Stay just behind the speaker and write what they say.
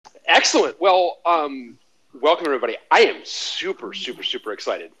Excellent. Well, welcome everybody. I am super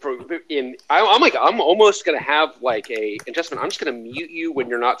excited. I'm almost going to have like and Justin, I'm just going to mute you when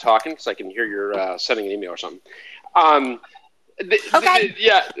you're not talking so I can hear your sending an email or something. Okay.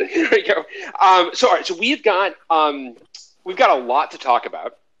 Yeah, there we go. So all right, so we've got a lot to talk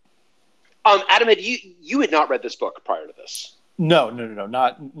about. Adam, you had not read this book prior to this? No,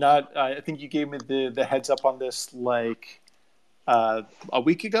 not. I think you gave me the heads up on this like a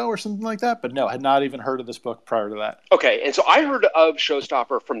week ago or something like that. But no, I had not even heard of this book prior to that. Okay, and so I heard of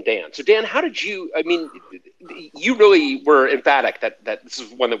Showstopper from Dan. So Dan, how did you? I mean, you really were emphatic that this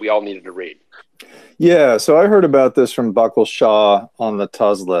is one that we all needed to read. Yeah, so I heard about this from Buckle Shaw on the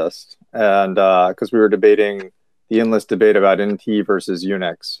Tuz list, and because we were debating the endless debate about NT versus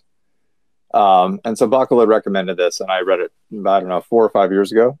Unix. And so Buckle had recommended this, and I read it, I don't know, 4 or 5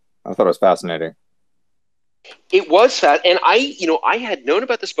 years ago. I thought it was fascinating. It was fat, and I had known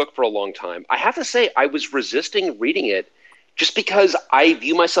about this book for a long time. I have to say, I was resisting reading it just because I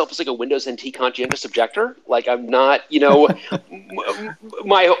view myself as like a Windows NT conscientious objector. Like I'm not,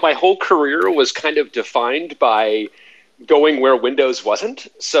 my whole career was kind of defined by going where Windows wasn't.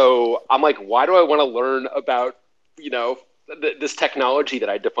 So I'm like, why do I want to learn about, this technology that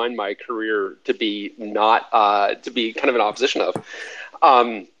I defined my career to be not, to be kind of in opposition of.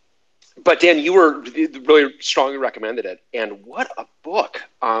 But Dan, you were really strongly recommended it, and what a book!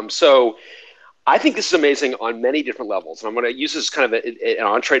 So I think this is amazing on many different levels, and I'm going to use this kind of an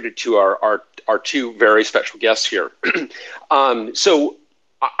entree to our two very special guests here. So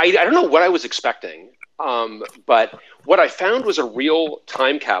I don't know what I was expecting, but what I found was a real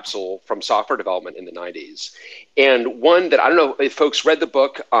time capsule from software development in the 90s. And one that I don't know if folks read the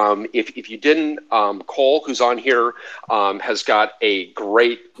book. If you didn't, Cole, who's on here, has got a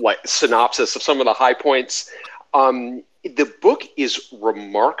great synopsis of some of the high points. The book is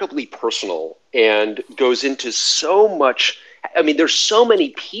remarkably personal and goes into so much. I mean, there's so many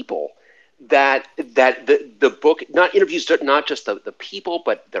people that the book not interviews not just the people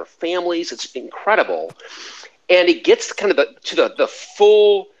but their families. It's incredible, and it gets kind of the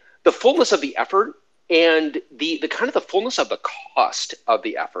fullness of the effort and the kind of the fullness of the cost of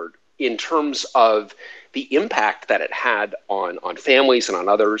the effort in terms of the impact that it had on families and on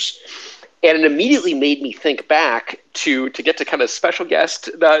others. And it immediately made me think back to get to kind of special guest.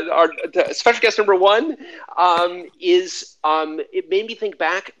 Our special guest number one it made me think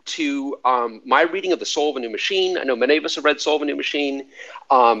back to my reading of The Soul of a New Machine. I know many of us have read Soul of a New Machine.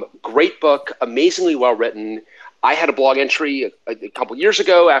 Great book, amazingly well written. I had a blog entry a couple years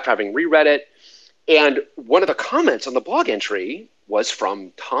ago after having reread it, and one of the comments on the blog entry was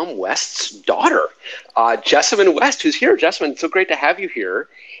from Tom West's daughter, Jessamine West, who's here. Jessamine, it's so great to have you here.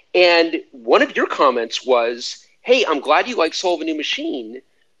 And one of your comments was, hey, I'm glad you like Soul of a New Machine,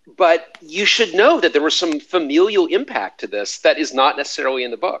 but you should know that there was some familial impact to this that is not necessarily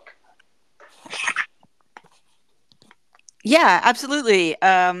in the book. Yeah, absolutely.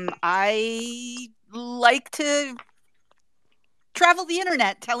 I like to travel the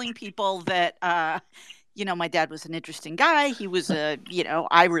internet telling people that, my dad was an interesting guy. He was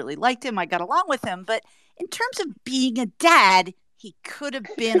I really liked him. I got along with him. But in terms of being a dad, he could have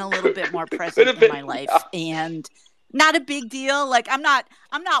been a little bit more present in my life, and not a big deal. Like I'm not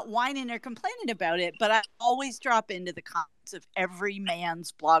whining or complaining about it, but I always drop into the comments of every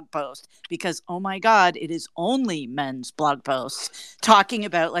man's blog post because, oh my God, it is only men's blog posts talking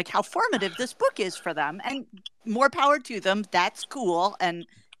about like how formative this book is for them, and more power to them. That's cool. And,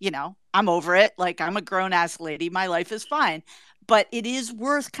 I'm over it. Like I'm a grown ass lady. My life is fine, but it is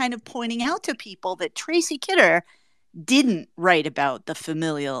worth kind of pointing out to people that Tracy Kidder didn't write about the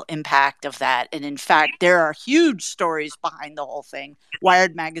familial impact of that. And in fact, there are huge stories behind the whole thing.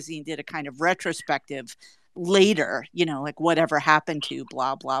 Wired magazine did a kind of retrospective later, like whatever happened to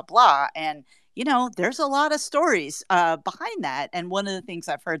blah, blah, blah. And, there's a lot of stories behind that. And one of the things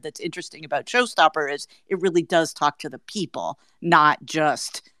I've heard that's interesting about Showstopper is it really does talk to the people, not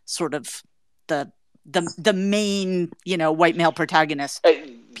just sort of the main, white male protagonist.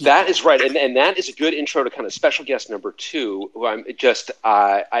 That is right, and that is a good intro to kind of special guest number two, who I'm just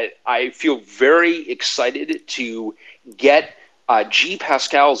I feel very excited to get G.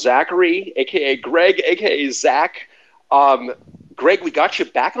 Pascal Zachary, aka Greg, aka Zach. Greg, we got you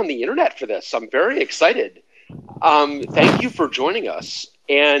back on the internet for this. I'm very excited. Thank you for joining us,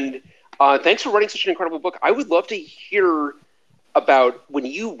 and thanks for writing such an incredible book. I would love to hear about when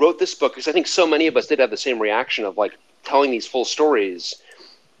you wrote this book, because I think so many of us did have the same reaction of like telling these full stories.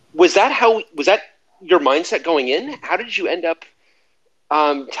 Was that your mindset going in? How did you end up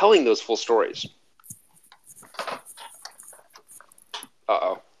telling those full stories?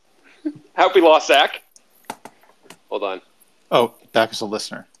 Uh-oh. Have we lost Zach? Hold on. Oh, back as a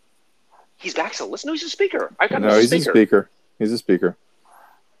listener. He's back as a listener? No, he's a speaker. I've got him No, as he's a speaker. He's a speaker.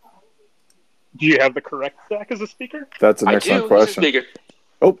 Do you have the correct Zach as a speaker? That's an I excellent do. question. He's a speaker.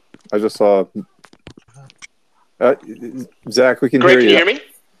 Oh, I just saw. Zach, we can Greg, hear can you. you hear me?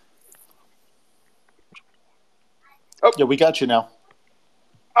 Yeah, we got you now.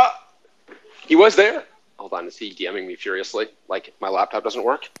 He was there. Hold on. Is he DMing me furiously? Like my laptop doesn't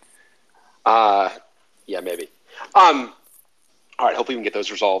work? Yeah, maybe. All right. Hopefully we can get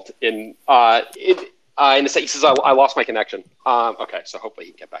those resolved in a second. He says, I lost my connection. Okay. So hopefully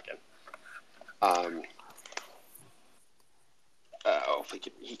he can get back in. Hopefully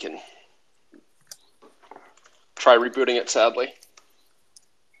he can try rebooting it, sadly.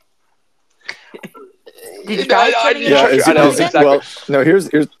 Did you try putting it Yeah, on? I know, exactly. well, no. Here's.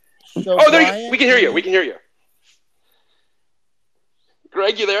 So Oh, there you Brian, go. We can hear you. We can hear you.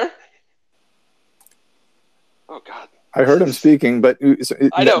 Greg, you there? Oh, God. I heard him speaking, but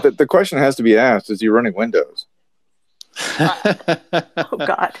I know. the question has to be asked: is he running Windows? Oh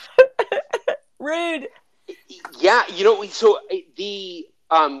God. Rude. Yeah, so the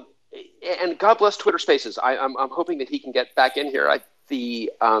and God bless Twitter Spaces. I'm hoping that he can get back in here.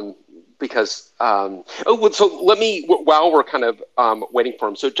 Because so let me, while we're kind of waiting for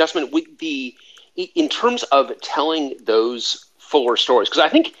him. So Justman, in terms of telling those fuller stories, because I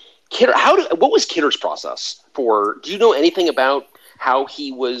think Kidder, what was Kidder's process for? Do you know anything about how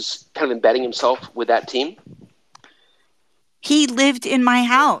he was kind of embedding himself with that team? He lived in my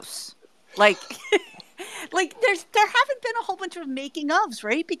house. Like there haven't been a whole bunch of making ofs,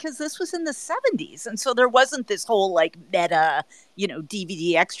 right? Because this was in the 70s. And so there wasn't this whole like meta,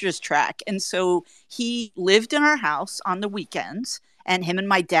 DVD extras track. And so he lived in our house on the weekends, and him and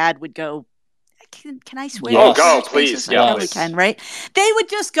my dad would go, can I swear? Yes. Oh, go, Spaces? please. I Yeah, probably please. can, right? They would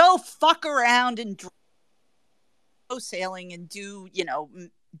just go fuck around and go sailing and do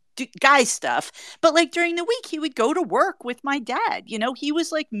guy stuff. But like during the week, he would go to work with my dad. He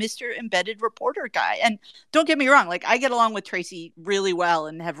was like Mr. Embedded Reporter guy. And don't get me wrong, like I get along with Tracy really well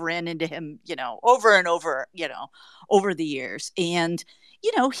and have ran into him, over and over, over the years. And,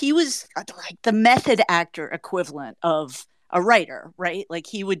 he was like the method actor equivalent of a writer, right? Like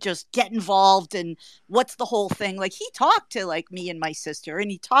he would just get involved in what's the whole thing. Like he talked to like me and my sister, and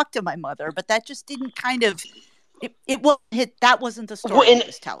he talked to my mother, but that just didn't kind of, that wasn't the story he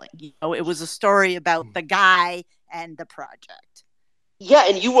was telling. It was a story about the guy and the project. Yeah,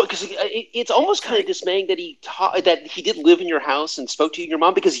 and because it's almost kind of dismaying that he did live in your house and spoke to you and your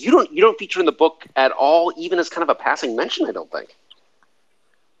mom, because you don't feature in the book at all, even as kind of a passing mention, I don't think.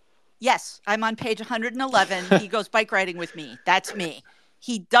 Yes, I'm on page 111. He goes bike riding with me. That's me.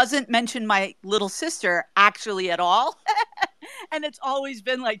 He doesn't mention my little sister actually at all. And it's always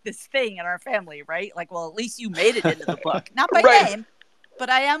been like this thing in our family, right? Like, well, at least you made it into the book. Not by name,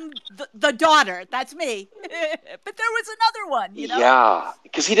 but I am the daughter. That's me. But there was another one, Yeah,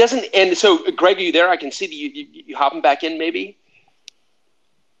 because he doesn't. And so, Greg, are you there? I can see that you hop him back in, maybe?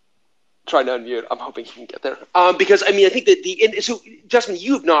 Try to unmute. I'm hoping he can get there. Because, I think that so, Justin,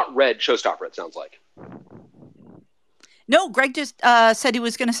 you have not read Showstopper, it sounds like. No, Greg just said he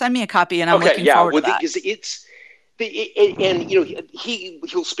was going to send me a copy, and I'm looking forward to that. Because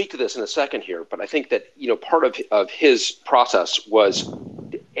he'll speak to this in a second here, but I think that part of his process was,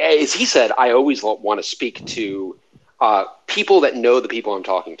 as he said, I always want to speak to people that know the people I'm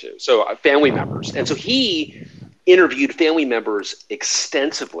talking to, so family members, and so he interviewed family members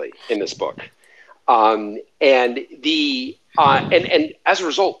extensively in this book, and as a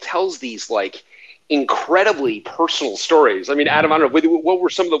result tells these like incredibly personal stories. Adam, I don't know, what were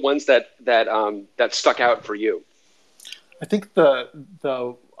some of the ones that stuck out for you? I think the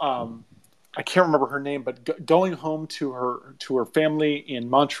I can't remember her name, but going home to her family in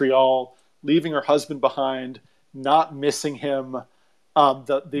Montreal, leaving her husband behind, not missing him,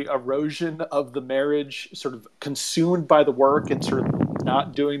 the erosion of the marriage, sort of consumed by the work and sort of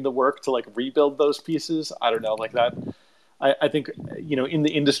not doing the work to like rebuild those pieces. I don't know, like that. I think in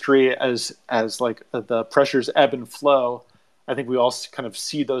the industry as like the pressures ebb and flow, I think we all kind of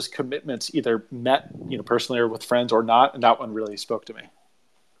see those commitments either met, personally or with friends or not. And that one really spoke to me.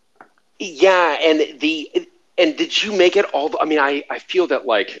 Yeah. And did you make it all? I feel that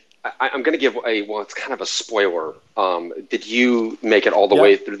like, I'm going to give it's kind of a spoiler. Did you make it all the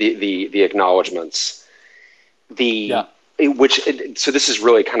way through the acknowledgements? So this is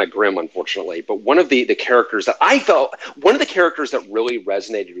really kind of grim, unfortunately, but one of the characters that I felt, one of the characters that really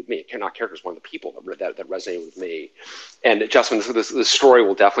resonated with me, not characters, one of the people that resonated with me, and Justin, this story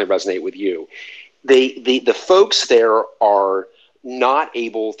will definitely resonate with you. The folks there are not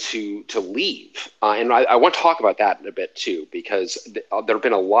able to leave. And I want to talk about that in a bit too, because there have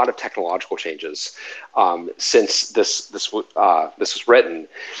been a lot of technological changes since this was written.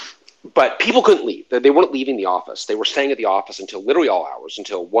 But people couldn't leave. They weren't leaving the office. They were staying at the office until literally all hours,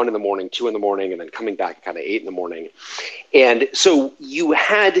 until 1 in the morning, 2 in the morning, and then coming back at kind of 8 in the morning. And so you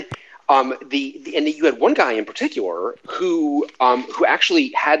had you had one guy in particular who actually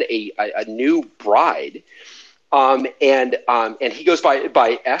had a new bride, and he goes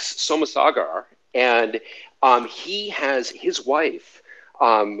by S. Somasagar, and he has his wife.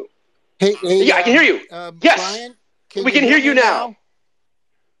 Hey, yeah, I can hear you. Yes, Brian, we can hear you now.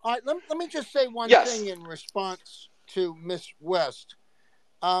 All right, let me just say one Yes. thing in response to Miss West.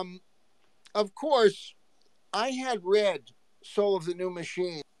 Of course, I had read Soul of the New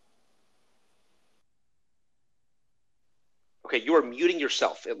Machine. Okay, you are muting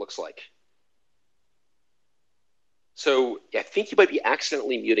yourself, it looks like. So I think you might be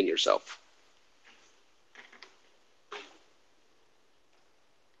accidentally muting yourself.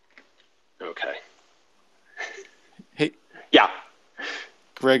 Okay. Hey, Yeah.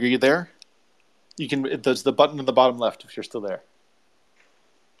 Greg, are you there? You can. There's the button in the bottom left if you're still there.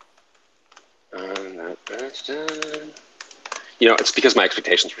 You know, it's because my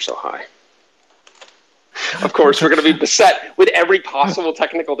expectations were so high. Of course, we're going to be beset with every possible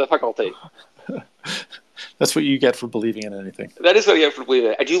technical difficulty. That's what you get for believing in anything. That is what you get for believing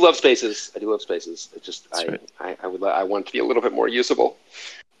in it. I do love spaces. It's just right. I want it to be a little bit more usable.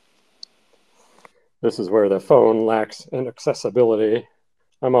 This is where the phone lacks inaccessibility.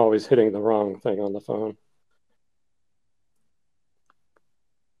 I'm always hitting the wrong thing on the phone.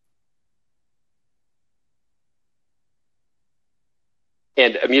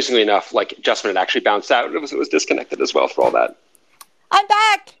 And amusingly enough, like Justman had actually bounced out. It was disconnected as well for all that. I'm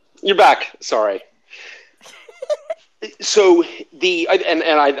back. You're back. Sorry. So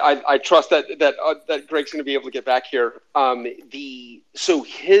I trust that Greg's going to be able to get back here. He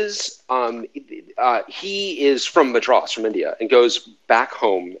is from Madras, from India, and goes back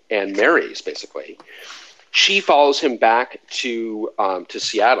home and marries. Basically, she follows him back to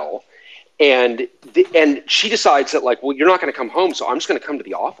Seattle, and she decides that, like, well, you're not going to come home, so I'm just going to come to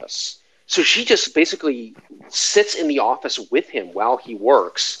the office. So she just basically sits in the office with him while he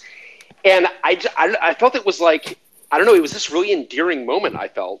works, and I felt it was like, I don't know, it was this really endearing moment, I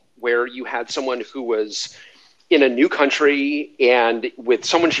felt, where you had someone who was in a new country and with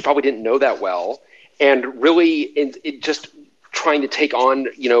someone she probably didn't know that well, and really just trying to take on,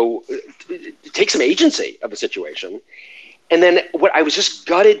 take some agency of the situation. And then what I was just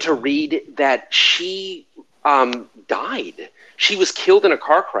gutted to read that she died. She was killed in a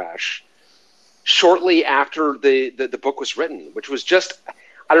car crash shortly after the book was written, which was just,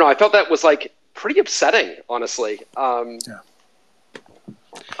 I don't know, I felt that was like pretty upsetting, honestly.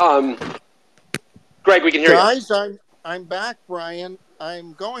 Greg, we can hear you. Guys, I'm back, Brian.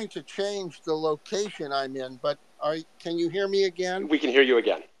 I'm going to change the location I'm in, but can you hear me again? We can hear you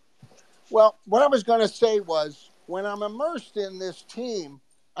again. Well, what I was going to say was, when I'm immersed in this team,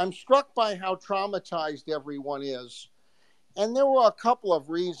 I'm struck by how traumatized everyone is. And there were a couple of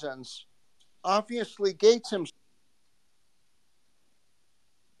reasons. Obviously, Gates himself.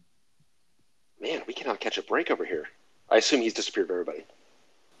 Man, we cannot catch a break over here. I assume he's disappeared for everybody.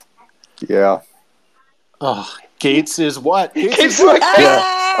 Yeah. Oh, Gates is what? Gates is what? Yeah.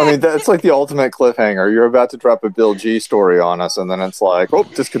 I mean, that's like the ultimate cliffhanger. You're about to drop a Bill G story on us, and then it's like, oh,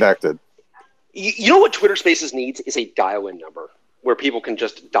 disconnected. You know what Twitter Spaces needs is a dial-in number where people can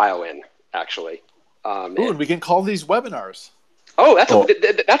just dial in, actually. And we can call these webinars. Oh,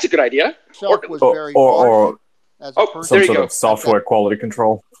 that's a good idea. Was very or as a person. Some sort of software quality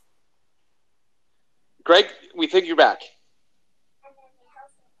control. Greg, we think you're back.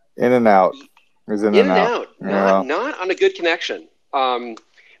 In and out. He's in and out. Yeah. Not on a good connection.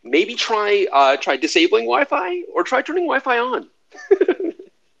 Maybe try disabling Wi-Fi or try turning Wi-Fi on.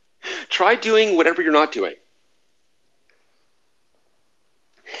 Try doing whatever you're not doing.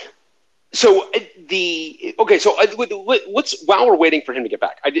 So while we're waiting for him to get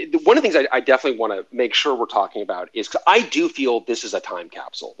back, one of the things I definitely want to make sure we're talking about is, 'cause I do feel this is a time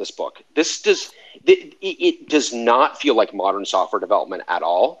capsule. This book, it does not feel like modern software development at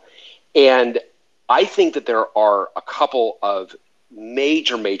all, and I think that there are a couple of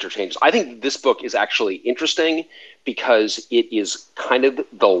major changes. I think this book is actually interesting because it is kind of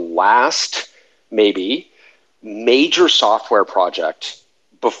the last, maybe, major software project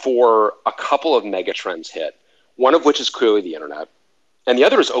before a couple of mega trends hit, one of which is clearly the internet, and the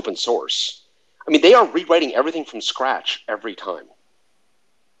other is open source. I mean, they are rewriting everything from scratch every time,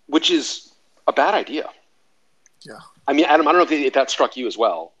 which is a bad idea. Yeah. I mean, Adam, I don't know if that struck you as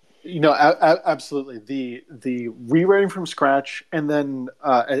well. Absolutely. The rewriting from scratch, and then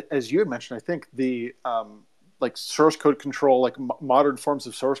as you had mentioned, I think the like source code control, like modern forms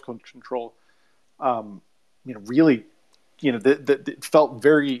of source code control, really, it felt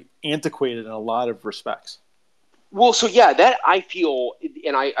very antiquated in a lot of respects. Well, so yeah, that I feel,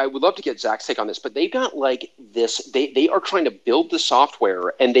 and I would love to get Zach's take on this, but they've got like this, they are trying to build the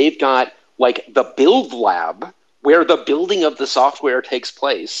software, and they've got like the build lab where the building of the software takes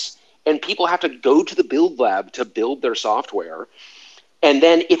place, and people have to go to the build lab to build their software. And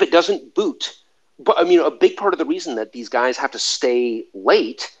then if it doesn't boot, but I mean, a big part of the reason that these guys have to stay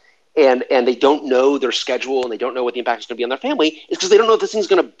late and they don't know their schedule and they don't know what the impact is going to be on their family is because they don't know if this thing's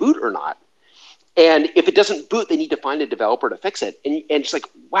going to boot or not. And if it doesn't boot, they need to find a developer to fix it. And it's like,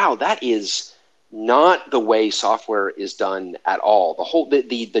 wow, that is not the way software is done at all.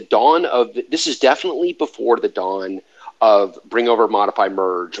 The dawn of this is definitely before the dawn of bring over, modify,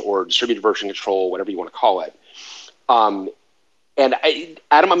 merge, or distributed version control, whatever you want to call it. And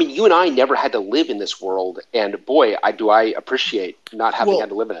Adam, I mean, you and I never had to live in this world, and boy, do I appreciate not having had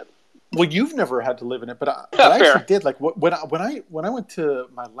to live in it. Well, you've never had to live in it, but I actually did. Like when I went to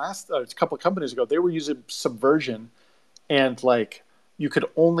my last a couple of companies ago, they were using Subversion, and like you could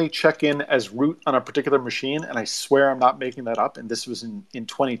only check in as root on a particular machine, and I swear I'm not making that up. And this was in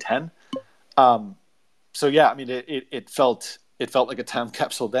 2010. So yeah, I mean, it felt like a time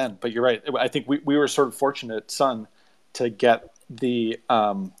capsule then. But you're right. I think we were sort of fortunate at Sun to get the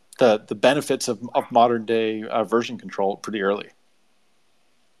benefits of modern day version control pretty early.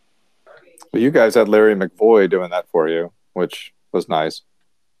 But you guys had Larry McVoy doing that for you, which was nice.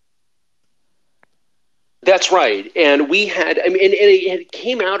 That's right. And we had, I mean, and it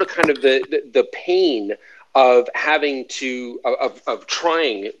came out of kind of the pain of having to, of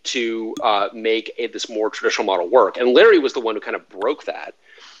trying to make this more traditional model work. And Larry was the one who kind of broke that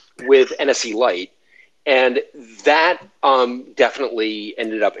with NSE Lite. And that definitely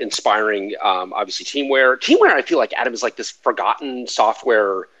ended up inspiring, obviously, Teamware. Teamware, I feel like, Adam, is like this forgotten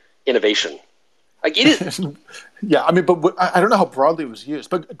software innovation. Like it is. Yeah, I mean, but I don't know how broadly it was used.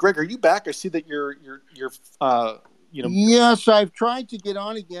 But Greg, are you back? I see that you're Yes, I've tried to get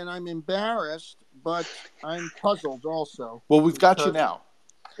on again. I'm embarrassed, but I'm puzzled also. Well, we've got you now.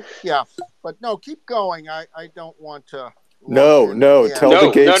 Yeah, but no, keep going. I don't want to. Tell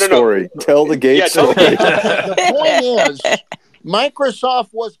the Gates story. Tell the Gates story. The point is, Microsoft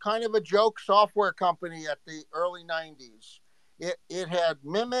was kind of a joke software company at the early 90s. It had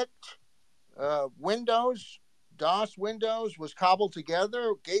mimicked Windows. DOS Windows was cobbled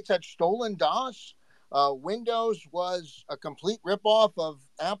together. Gates had stolen DOS. Windows was a complete ripoff of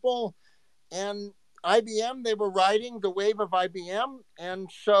Apple. And IBM, they were riding the wave of IBM. And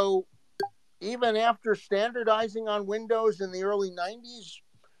so even after standardizing on Windows in the early 90s,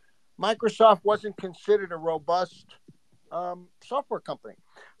 Microsoft wasn't considered a robust software company.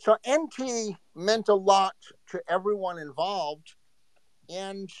 So NT meant a lot to everyone involved.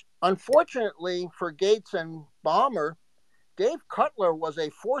 And unfortunately for Gates and Ballmer, Dave Cutler was a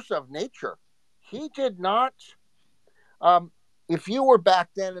force of nature. He did not, if you were back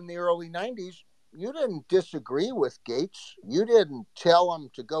then in the early 90s, you didn't disagree with Gates. You didn't tell him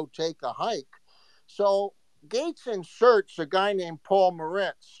to go take a hike. So Gates inserts a guy named Paul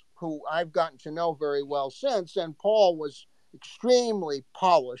Moritz, who I've gotten to know very well since, and Paul was extremely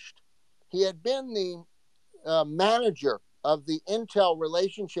polished. He had been the manager of the Intel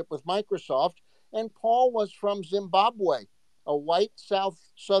relationship with Microsoft, and Paul was from Zimbabwe, a white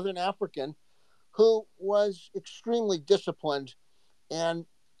Southern African who was extremely disciplined, and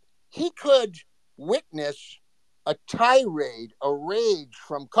he could witness a tirade, a rage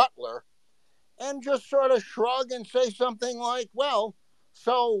from Cutler, and just sort of shrug and say something like, well,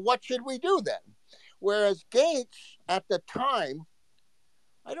 so what should we do then? Whereas Gates, at the time,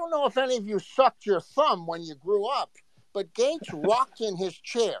 I don't know if any of you sucked your thumb when you grew up, but Gates rocked in his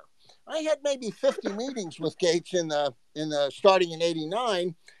chair. I had maybe 50 meetings with Gates in the starting in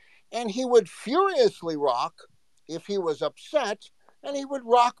 '89, and he would furiously rock if he was upset, and he would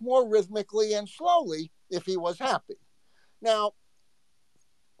rock more rhythmically and slowly if he was happy. Now,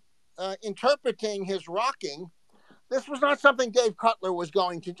 interpreting his rocking, this was not something Dave Cutler was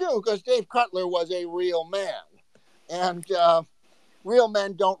going to do because Dave Cutler was a real man, and real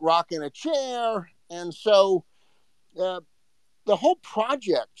men don't rock in a chair, and so the whole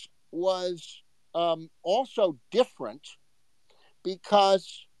project was also different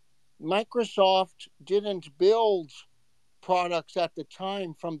because Microsoft didn't build products at the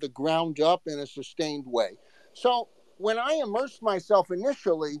time from the ground up in a sustained way. So when I immersed myself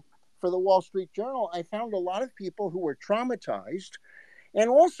initially for the Wall Street Journal, I found a lot of people who were traumatized. And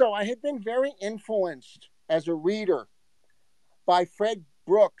also, I had been very influenced as a reader by Fred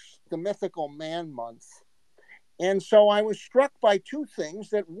Brooks' The Mythical Man Month. And so I was struck by two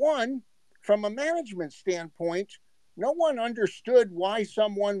things. That one, from a management standpoint, no one understood why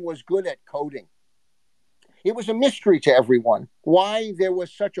someone was good at coding. It was a mystery to everyone why there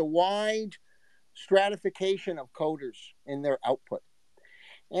was such a wide stratification of coders in their output.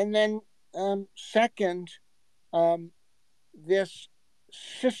 And then second, this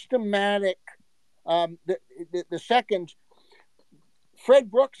systematic, the second,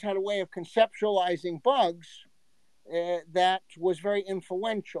 Fred Brooks had a way of conceptualizing bugs that was very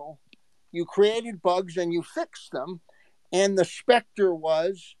influential. You created bugs and you fixed them. And the specter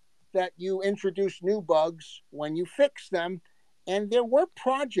was that you introduced new bugs when you fix them. And there were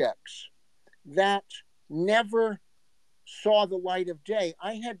projects that never saw the light of day.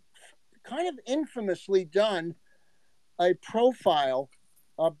 I had kind of infamously done a profile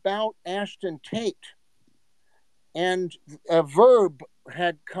about Ashton Tate, and a verb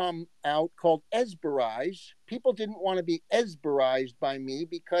had come out called esberize. People didn't want to be esberized by me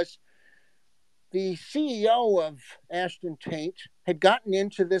because the CEO of Ashton Tate had gotten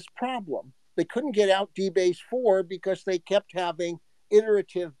into this problem. They couldn't get out DBase 4 because they kept having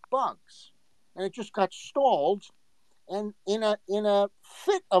iterative bugs, and it just got stalled. And in a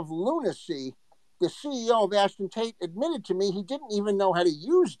fit of lunacy, the CEO of Ashton Tate admitted to me he didn't even know how to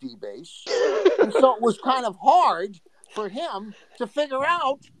use DBase. And so it was kind of hard for him to figure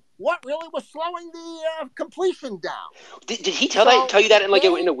out what really was slowing the completion down. Did he tell you that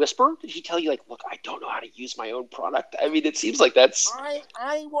in a whisper? Did he tell you, like, look, I don't know how to use my own product? I mean, it seems like that's...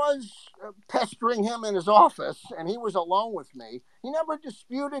 I was pestering him in his office, and he was alone with me. He never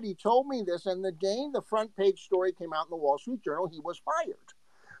disputed. He told me this, and the day the front page story came out in the Wall Street Journal, he was fired.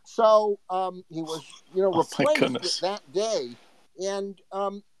 So he was, replaced that day. And,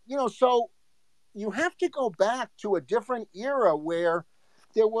 so you have to go back to a different era where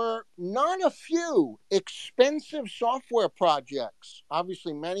there were not a few expensive software projects,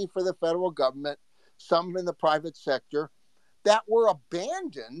 obviously many for the federal government, some in the private sector, that were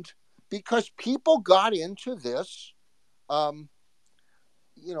abandoned because people got into this,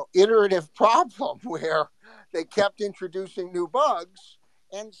 iterative problem where they kept introducing new bugs.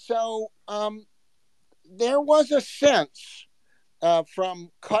 And so there was a sense from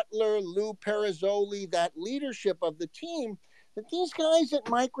Cutler, Lou Perizzoli, that leadership of the team, that these guys at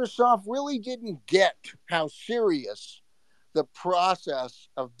Microsoft really didn't get how serious the process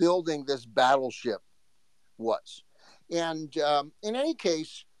of building this battleship was. And in any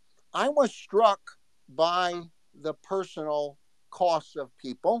case, I was struck by the personal costs of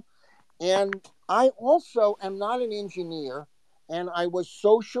people. And I also am not an engineer, and I was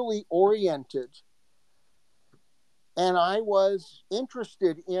socially oriented. And I was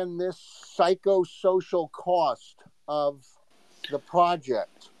interested in this psychosocial cost of the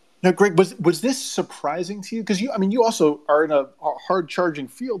project. Now, Greg, was this surprising to you? Because you also are in a hard charging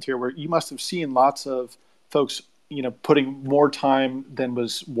field here, where you must have seen lots of folks, putting more time than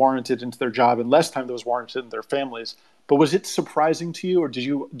was warranted into their job and less time that was warranted in their families. But was it surprising to you, or do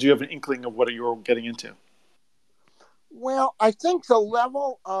you have an inkling of what you were getting into? Well, I think the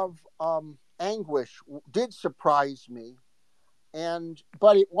level of anguish did surprise me,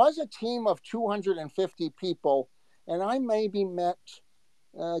 but it was a team of 250 people, and I maybe met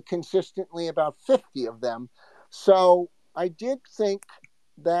consistently about 50 of them. So I did think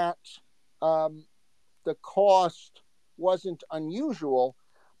that the cost wasn't unusual,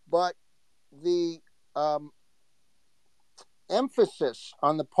 but the emphasis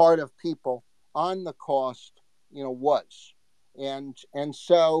on the part of people on the cost, was. And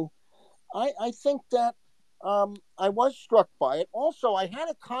so I think that I was struck by it. Also, I had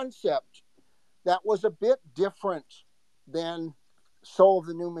a concept that was a bit different than Soul of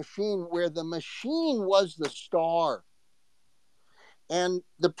the New Machine, where the machine was the star. And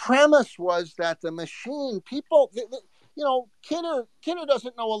the premise was that the machine, Kidder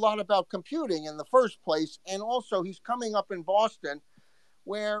doesn't know a lot about computing in the first place. And also he's coming up in Boston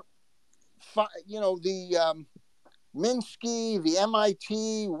where, the Minsky, the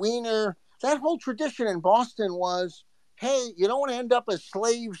MIT, Wiener, that whole tradition in Boston was, hey, you don't want to end up as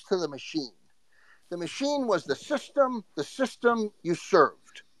slaves to the machine. The machine was the system you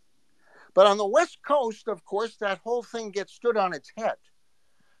served. But on the West Coast, of course, that whole thing gets stood on its head.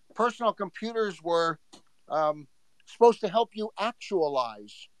 Personal computers were supposed to help you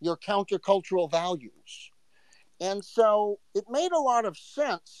actualize your countercultural values. And so it made a lot of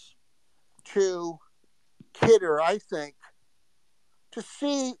sense to Kidder, I think, to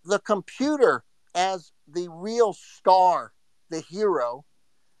see the computer as the real star, the hero,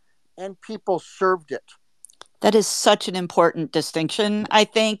 and people served it. That is such an important distinction. I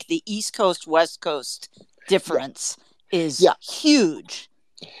think the East Coast, West Coast difference is huge.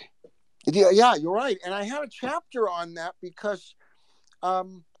 Yeah, you're right. And I had a chapter on that because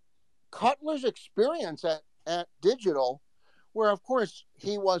Cutler's experience at Digital, where of course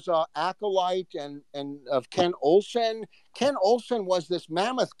he was an acolyte and of Ken Olsen. Ken Olsen was this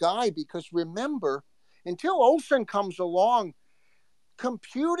mammoth guy because remember, until Olsen comes along,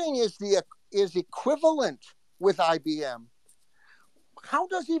 computing is equivalent with IBM. How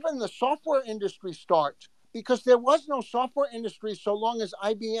does even the software industry start? Because there was no software industry so long as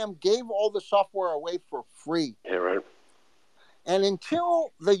IBM gave all the software away for free. Yeah, right. And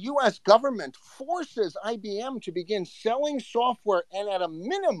until the US government forces IBM to begin selling software and at a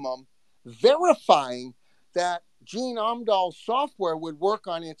minimum verifying that Gene Amdahl's software would work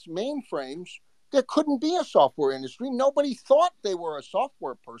on its mainframes, there couldn't be a software industry. Nobody thought they were a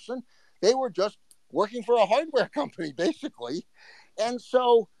software person. They were just working for a hardware company, basically. And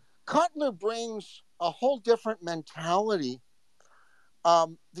so Cutler brings a whole different mentality.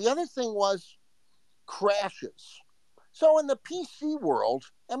 The other thing was crashes. So in the PC world,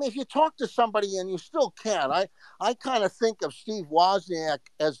 I mean, if you talk to somebody, and you still can, I kind of think of Steve Wozniak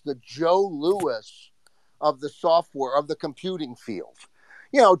as the Joe Louis of the software, of the computing field.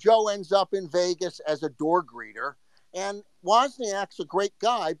 You know, Joe ends up in Vegas as a door greeter, and Wozniak's a great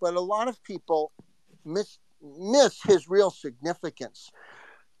guy, but a lot of people miss his real significance.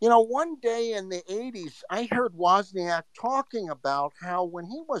 You know, one day in the 80s, I heard Wozniak talking about how when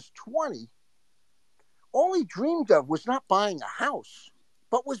he was 20, all he dreamed of was not buying a house,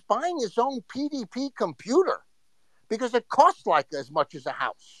 but was buying his own PDP computer because it cost like as much as a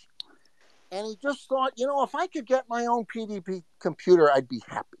house. And he just thought, you know, if I could get my own PDP computer, I'd be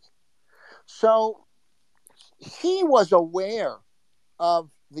happy. So he was aware of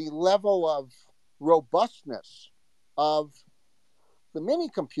the level of robustness of the mini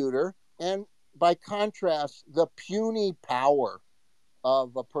computer and, by contrast, the puny power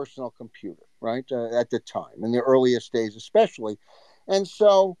of a personal computer, right? At the time, in the earliest days especially. And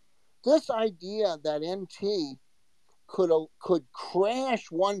so this idea that NT could crash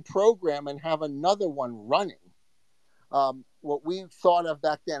one program and have another one running, what we thought of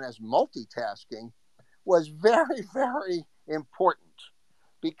back then as multitasking, was very, very important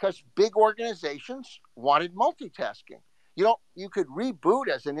because big organizations wanted multitasking. You could reboot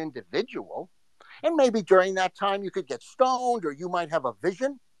as an individual, and maybe during that time you could get stoned, or you might have a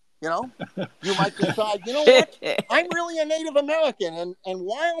vision. You know, you might decide, you know what, I'm really a Native American, and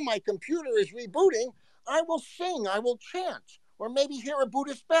while my computer is rebooting, I will sing, I will chant, or maybe hear a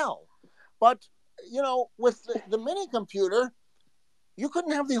Buddhist bell. But, you know, with the mini computer, you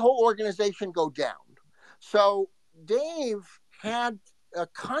couldn't have the whole organization go down. So Dave had a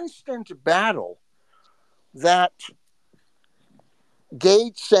constant battle that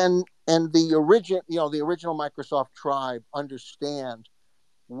Gates and the original Microsoft tribe understand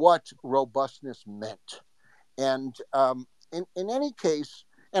what robustness meant. And in any case,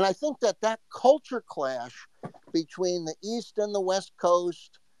 and I think that culture clash between the East and the West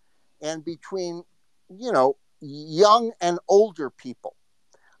Coast, and between, you know, young and older people,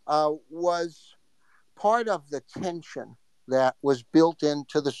 was part of the tension that was built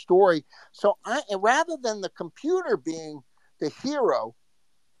into the story. So rather than the computer being the hero,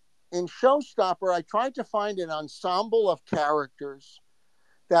 in Showstopper, I tried to find an ensemble of characters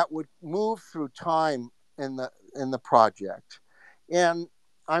that would move through time in the project. And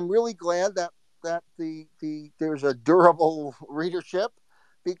I'm really glad that there's a durable readership,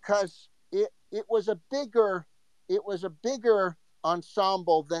 because it was a bigger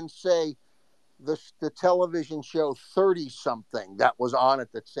ensemble than, say, the television show 30 something that was on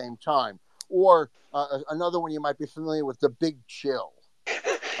at the same time, or another one you might be familiar with, The Big Chill.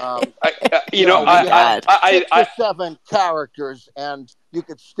 Six or seven characters, and you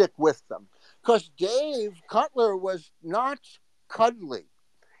could stick with them, because Dave Cutler was not cuddly.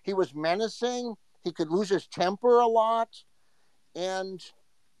 He was menacing. He could lose his temper a lot, and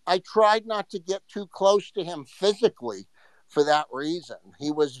I tried not to get too close to him physically for that reason.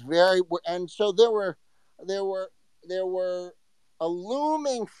 He was very, and so there were a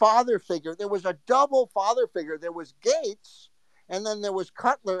looming father figure. There was a double father figure. There was Gates, and then there was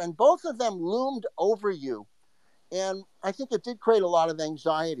Cutler, and both of them loomed over you. And I think it did create a lot of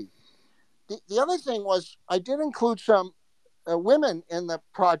anxiety. The other thing was, I did include some women in the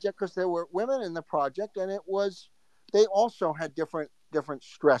project, because there were women in the project, and they also had different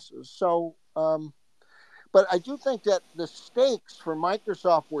stresses. So, But I do think that the stakes for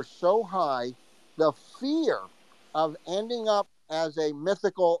Microsoft were so high, the fear of ending up as a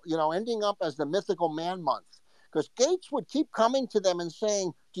mythical, ending up as the mythical man month. Because Gates would keep coming to them and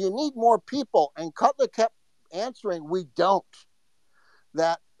saying, do you need more people? And Cutler kept answering, we don't.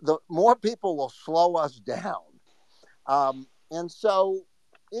 That the more people will slow us down. And so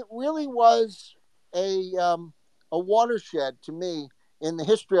it really was a watershed to me in the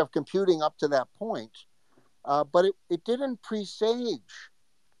history of computing up to that point. But it didn't presage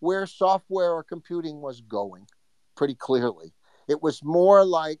where software or computing was going pretty clearly. It was more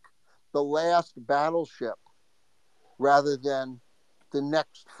like the last battleship rather than the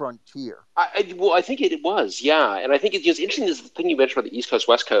next frontier. I think it was, yeah. And I think it's just interesting, this thing you mentioned about the East Coast,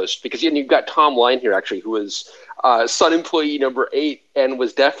 West Coast, because you've got Tom Line here, actually, who was Sun employee number 8 and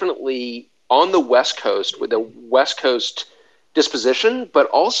was definitely on the West Coast with a West Coast disposition, but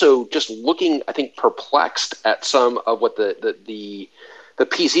also just looking, I think, perplexed at some of what the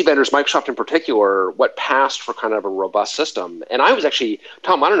PC vendors, Microsoft in particular, what passed for kind of a robust system. And I was actually,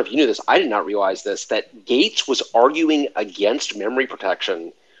 Tom, I don't know if you knew this, I did not realize this, that Gates was arguing against memory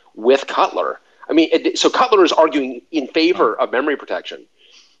protection with Cutler. I mean, so Cutler is arguing in favor of memory protection,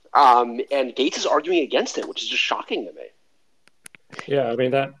 and Gates is arguing against it, which is just shocking to me. Yeah, I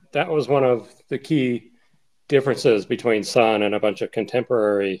mean, that was one of the key differences between Sun and a bunch of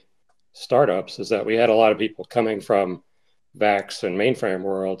contemporary startups, is that we had a lot of people coming from VAX and mainframe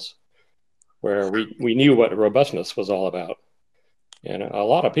worlds where we knew what robustness was all about. And a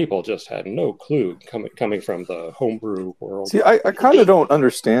lot of people just had no clue coming from the homebrew world. See, I kind of don't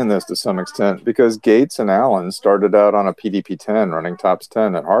understand this to some extent, because Gates and Allen started out on a PDP-10 running TOPS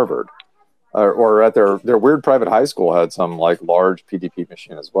 10 at Harvard, or at their weird private high school had some like large PDP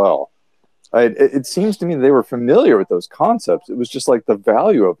machine as well. It seems to me they were familiar with those concepts. It was just like the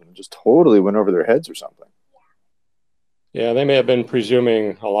value of them just totally went over their heads or something. Yeah, they may have been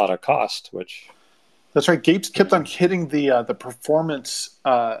presuming a lot of cost, which... That's right. Gates kept on hitting the performance,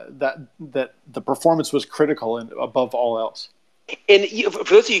 that the performance was critical and above all else. And for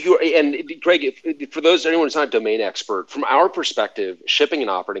those of you who are, and Greg, for anyone who's not a domain expert, from our perspective, shipping an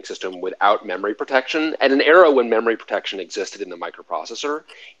operating system without memory protection at an era when memory protection existed in the microprocessor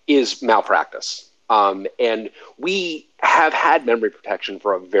is malpractice. And we have had memory protection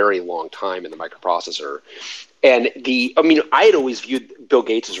for a very long time in the microprocessor. And I had always viewed Bill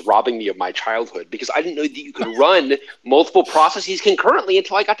Gates as robbing me of my childhood, because I didn't know that you could run multiple processes concurrently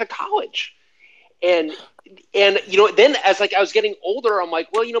until I got to college. And then as I was getting older, I'm like,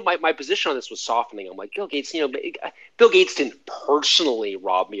 well, my position on this was softening. I'm like, Bill Gates didn't personally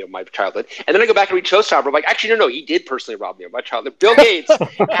rob me of my childhood. And then I go back and read Showstopper. I'm like, actually, no, he did personally rob me of my childhood. Bill Gates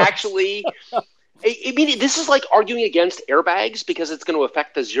actually. I mean, this is like arguing against airbags because it's going to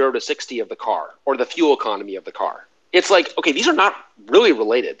affect the 0 to 60 of the car or the fuel economy of the car. It's like, okay, these are not really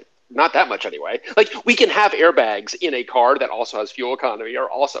related. Not that much anyway. Like, we can have airbags in a car that also has fuel economy or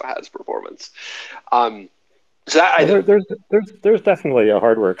also has performance. There's definitely a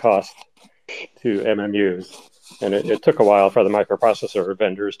hardware cost to MMUs. And it took a while for the microprocessor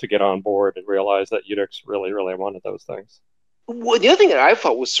vendors to get on board and realize that Unix really, really wanted those things. Well, the other thing that I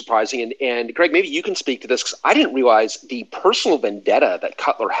thought was surprising, and Greg, maybe you can speak to this, because I didn't realize the personal vendetta that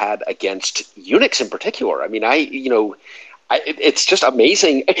Cutler had against Unix in particular. I mean, it's just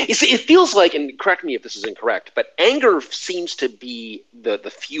amazing. It feels like, and correct me if this is incorrect, but anger seems to be the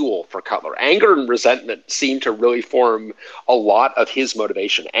fuel for Cutler. Anger and resentment seem to really form a lot of his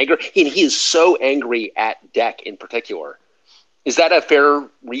motivation. Anger, and he is so angry at DEC in particular. Is that a fair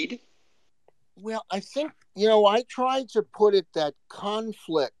read? Well, I think, I tried to put it that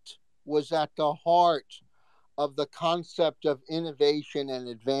conflict was at the heart of the concept of innovation and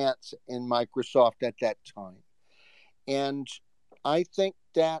advance in Microsoft at that time. And I think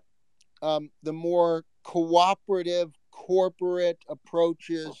that the more cooperative corporate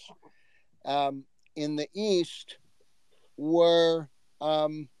approaches in the East were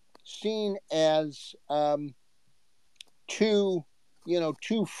seen as too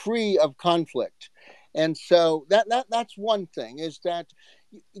free of conflict. And so that's one thing, is that,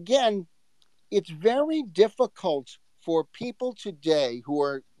 again, it's very difficult for people today who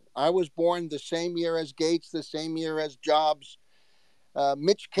are, I was born the same year as Gates, the same year as Jobs.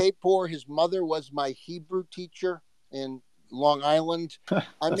 Mitch Kapor, his mother was my Hebrew teacher in Long Island.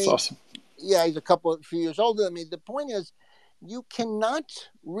 That's awesome. Yeah, he's a few years older than me. The point is, you cannot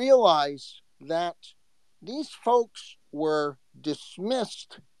realize that these folks were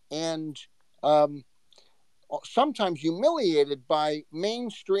dismissed and sometimes humiliated by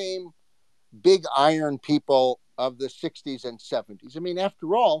mainstream big iron people of the 60s and 70s. I mean,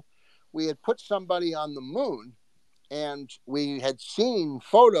 after all, we had put somebody on the moon, and we had seen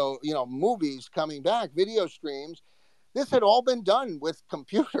movies coming back, video streams. This had all been done with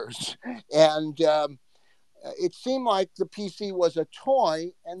computers, and it seemed like the PC was a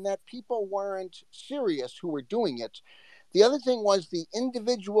toy and that people weren't serious who were doing it. The other thing was the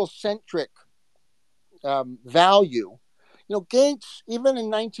individual-centric value. Gates, even in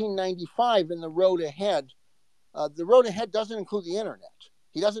 1995 in The Road Ahead doesn't include the internet.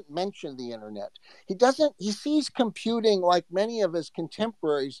 He doesn't mention the internet. He sees computing, like many of his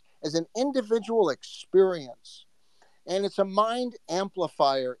contemporaries, as an individual experience. And it's a mind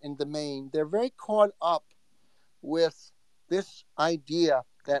amplifier in the main. They're very caught up with this idea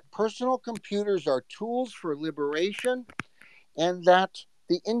that personal computers are tools for liberation, and that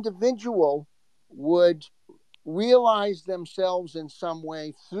the individual would realize themselves in some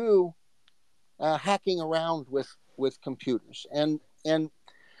way through hacking around with computers. And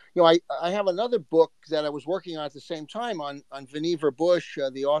I have another book that I was working on at the same time on Vannevar Bush,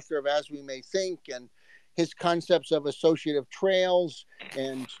 the author of As We May Think, and his concepts of associative trails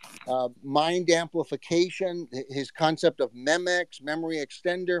and mind amplification, his concept of MEMEX, memory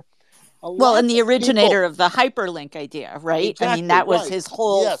extender. Well, and the originator of the hyperlink idea, right? Exactly, I mean, that was right. his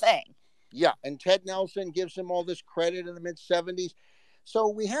whole thing. Yeah, and Ted Nelson gives him all this credit in the mid-'70s. So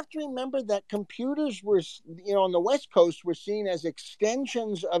we have to remember that computers were, on the West Coast, were seen as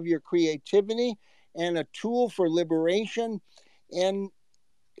extensions of your creativity and a tool for liberation. And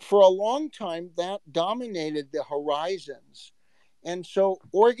for a long time, that dominated the horizons. And so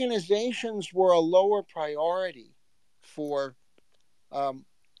organizations were a lower priority for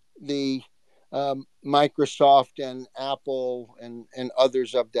the Microsoft and Apple and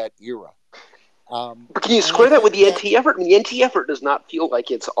others of that era. But can you square that with the NT effort? I mean, the NT effort does not feel like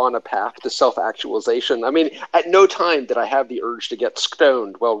it's on a path to self-actualization. I mean, at no time did I have the urge to get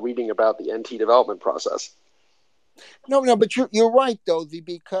stoned while reading about the NT development process. No, but you're right, though,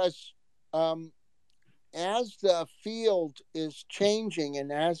 because as the field is changing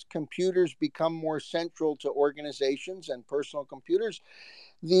and as computers become more central to organizations and personal computers,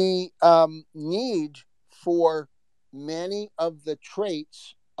 the need for many of the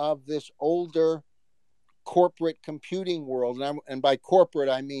traits of this older corporate computing world, and by corporate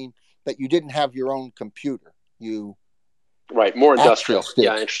I mean that you didn't have your own computer, you more industrial.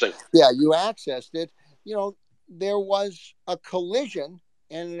 Yeah, interesting. Yeah, you accessed it. There was a collision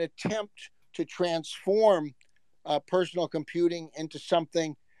and an attempt to transform personal computing into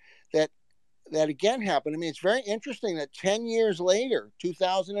something that again happened. I mean, it's very interesting that 10 years later,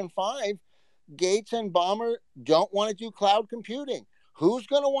 2005, Gates and Ballmer don't want to do cloud computing. Who's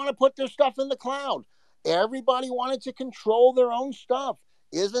going to want to put their stuff in the cloud? Everybody wanted to control their own stuff.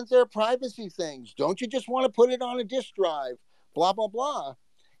 Isn't there privacy things? Don't you just want to put it on a disk drive? Blah, blah, blah.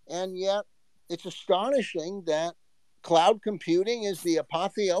 And yet, it's astonishing that cloud computing is the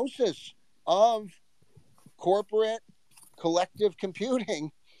apotheosis of corporate collective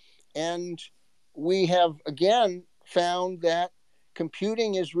computing. And we have, again, found that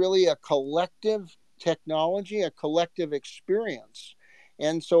computing is really a collective technology, a collective experience.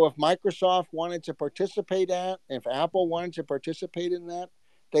 And so if Microsoft wanted to participate if Apple wanted to participate in that,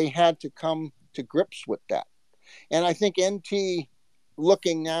 they had to come to grips with that. And I think NT,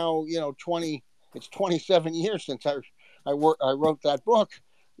 looking now, it's 27 years since I wrote that book.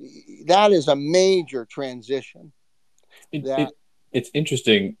 That is a major transition. It's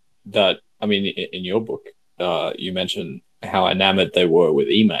interesting that, I mean, in your book, you mentioned how enamored they were with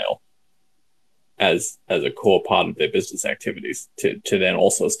email as a core part of their business activities, to then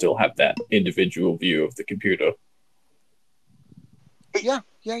also still have that individual view of the computer. Yeah.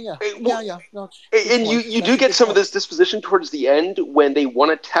 No, and you do get some of this disposition towards the end when they want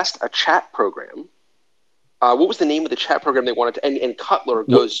to test a chat program. What was the name of the chat program they wanted to? And Cutler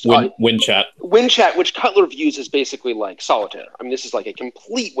goes WinChat. WinChat, which Cutler views as basically like solitaire. I mean, this is like a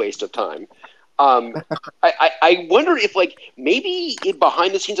complete waste of time. I wonder if, like, maybe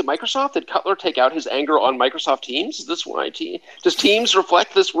behind the scenes at Microsoft, did Cutler take out his anger on Microsoft Teams? Is this why does Teams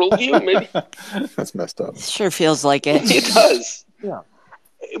reflect this worldview? Maybe that's messed up. Sure feels like it. It does. Yeah.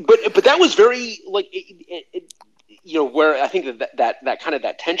 But that was very like where I think that kind of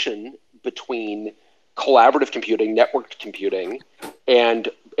that tension between collaborative computing, networked computing,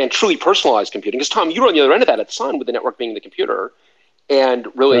 and truly personalized computing. Because Tom, you were on the other end of that at Sun, with the network being the computer, and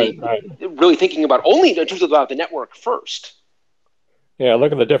really thinking about only in terms of about the network first. Yeah,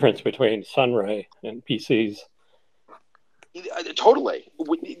 look at the difference between Sunray and PCs. Totally.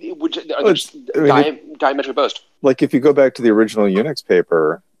 Diametric boast. Like if you go back to the original Unix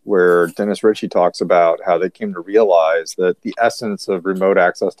paper, where Dennis Ritchie talks about how they came to realize that the essence of remote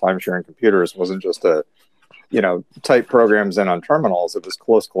access time sharing computers wasn't just to, type programs in on terminals. It was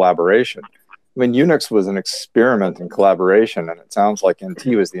close collaboration. I mean, Unix was an experiment in collaboration, and it sounds like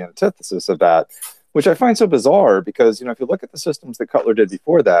NT was the antithesis of that, which I find so bizarre because, if you look at the systems that Cutler did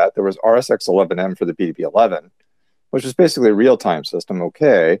before that, there was RSX11M for the BDP11, which was basically a real-time system,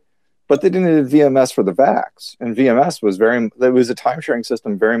 okay, but they didn't do VMS for the VAX, and VMS was a time-sharing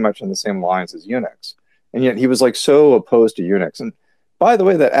system very much in the same lines as Unix, and yet he was like so opposed to Unix. And by the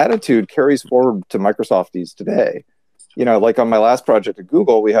way, that attitude carries forward to Microsofties today. Like on my last project at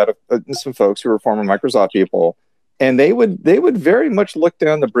Google, we had some folks who were former Microsoft people, and they would very much look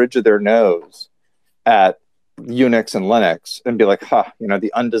down the bridge of their nose at Unix and Linux and be like,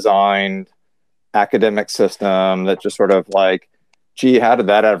 the undesigned academic system that just sort of like, gee, how did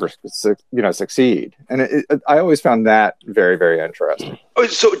that ever succeed? And I always found that very, very interesting. Oh,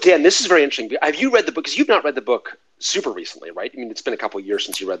 so Dan, this is very interesting. Have you read the book? Because you've not read the book super recently, right? I mean, it's been a couple of years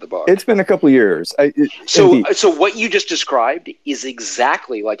since you read the book. It's been a couple of years. So what you just described is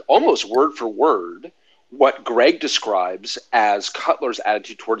exactly, like, almost word for word what Greg describes as Cutler's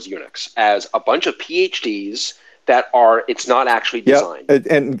attitude towards Unix, as a bunch of PhDs that it's not actually designed. Yeah,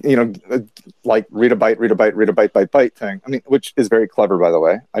 and like read a byte thing. I mean, which is very clever, by the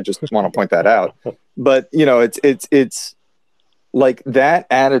way. I just want to point that out. But it's like that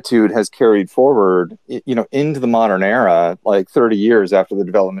attitude has carried forward, into the modern era, like 30 years after the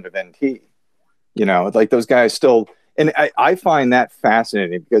development of NT. Like those guys still, and I find that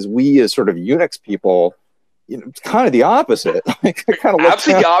fascinating because we as sort of Unix people, it's kind of the opposite. Like, kind of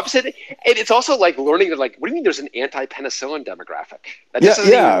absolutely the opposite. And it's also like learning that, like, what do you mean there's an anti-penicillin demographic? That doesn't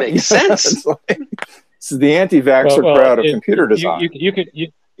even make sense. This is the anti-vaxxer crowd of computer design.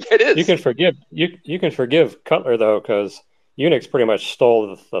 It is. You can forgive Cutler though, because Unix pretty much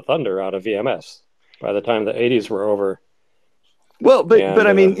stole the thunder out of VMS by the time the 80s were over. Well, but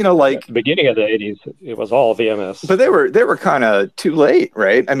I mean, like the beginning of the 80s, it was all VMS. But they were kind of too late,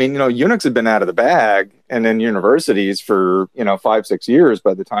 right? I mean, Unix had been out of the bag and in universities for 5-6 years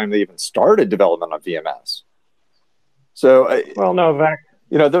by the time they even started development of VMS. So, VAX.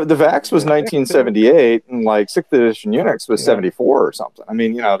 The VAX was 1978, and like 6th edition Unix was 74 or something. I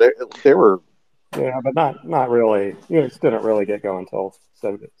mean, they were. Yeah, but not really. Unix didn't really get going until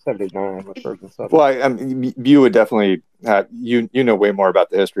 79 with version 7. Well, I mean, you would definitely have, you know way more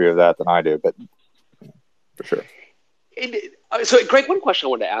about the history of that than I do, but for sure. So, Greg, one question I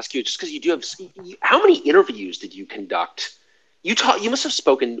wanted to ask you, just because you do have, how many interviews did you conduct? You must have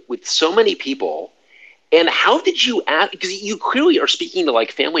spoken with so many people. And how did you ask? Because you clearly are speaking to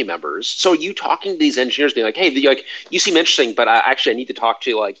like family members. So are you talking to these engineers, being like, "Hey, you seem interesting, but I need to talk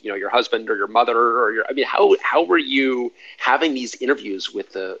to your husband or your mother or your." I mean, how were you having these interviews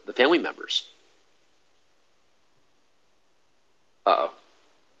with the family members? Uh-oh.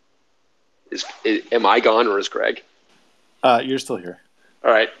 Am I gone or is Greg? You're still here.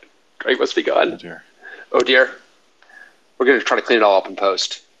 All right, Greg must be gone. Oh dear. Oh dear. We're going to try to clean it all up in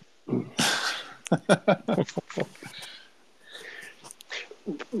post.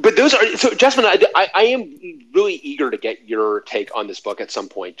 But those are so, Jasmine. I am really eager to get your take on this book at some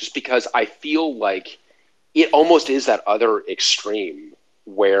point, just because I feel like it almost is that other extreme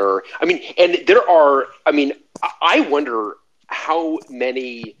where I wonder how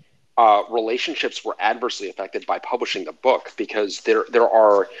many relationships were adversely affected by publishing the book, because there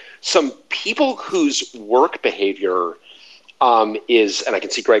are some people whose work behavior is, and I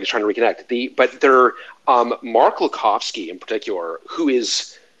can see Greg is trying to reconnect, but they're Mark Lukovsky in particular, who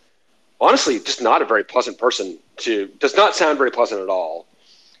is honestly just not a very pleasant person does not sound very pleasant at all.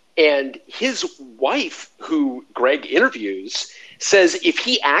 And his wife, who Greg interviews, says if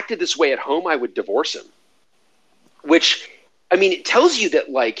he acted this way at home, I would divorce him. Which, I mean, it tells you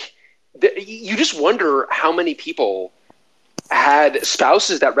that, like, you just wonder how many people had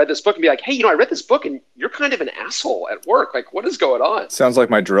spouses that read this book and be like, "Hey, I read this book and you're kind of an asshole at work. Like, what is going on?" Sounds like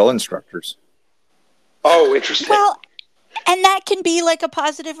my drill instructors. Oh, interesting. Well, and that can be like a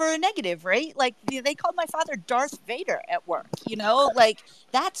positive or a negative, right? Like, they called my father Darth Vader at work, like,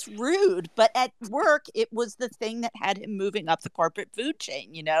 that's rude. But at work, it was the thing that had him moving up the corporate food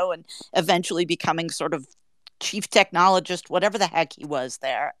chain, and eventually becoming sort of chief technologist, whatever the heck he was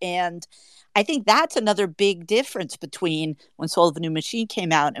there. And I think that's another big difference between when Soul of a New Machine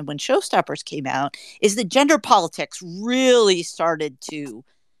came out and when Showstoppers came out, is that gender politics really started to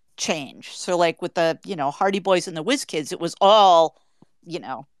change. So like with the, Hardy Boys and the Whiz Kids, it was all,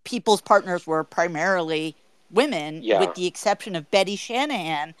 people's partners were primarily women, with the exception of Betty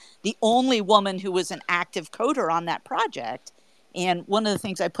Shanahan, the only woman who was an active coder on that project. And one of the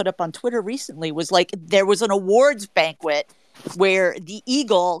things I put up on Twitter recently was like there was an awards banquet where the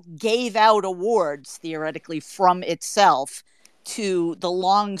Eagle gave out awards theoretically from itself to the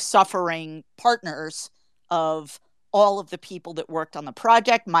long-suffering partners of all of the people that worked on the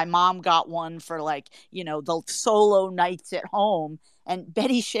project. My mom got one for like, the solo nights at home. And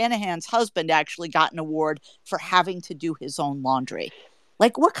Betty Shanahan's husband actually got an award for having to do his own laundry.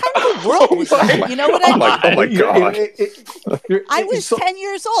 Like, what kind of a world was that? You know what I mean? Oh my God. I was 10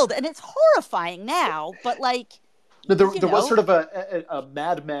 years old, and it's horrifying now, but like, there was sort of a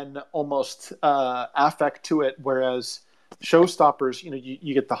Mad Men almost affect to it, whereas Showstoppers,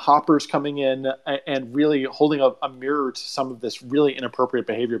 you get the hoppers coming in and really holding a mirror to some of this really inappropriate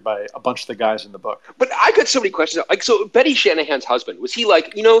behavior by a bunch of the guys in the book. But I got so many questions. Like, so Betty Shanahan's husband, was he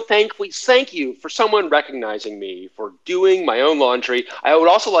like, thank you for someone recognizing me for doing my own laundry. I would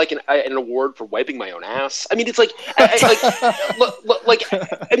also like an award for wiping my own ass. I mean, it's like, I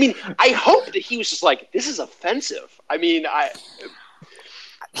hope that he was just like, this is offensive. I mean,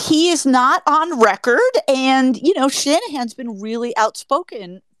 he is not on record, and Shanahan's been really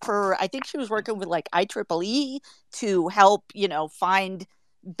outspoken for, I think she was working with like IEEE to help find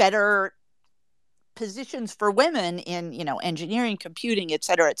better positions for women in engineering, computing, et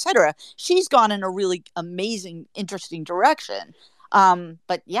cetera. She's gone in a really amazing, interesting direction.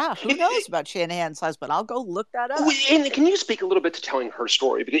 But yeah, who knows about Shanahan's husband? I'll go look that up. And can you speak a little bit to telling her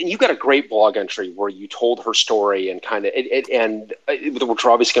story? Because you've got a great blog entry where you told her story and kind of, which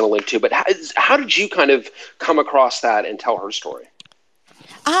we're obviously going to link to. But how did you kind of come across that and tell her story?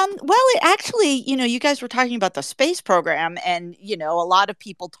 Well, it actually, you guys were talking about the space program, and a lot of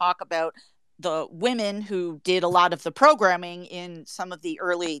people talk about the women who did a lot of the programming in some of the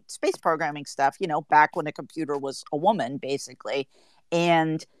early space programming stuff, back when a computer was a woman, basically.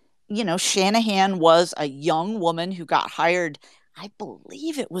 And, Shanahan was a young woman who got hired, I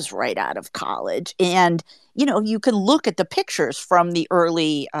believe it was right out of college. And, you can look at the pictures from the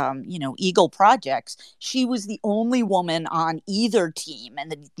early, Eagle projects. She was the only woman on either team.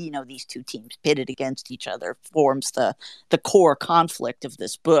 And, these two teams pitted against each other forms the core conflict of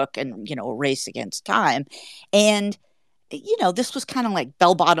this book and, a race against time. And, this was kind of like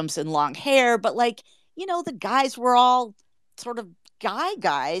bell bottoms and long hair, but like, the guys were all sort of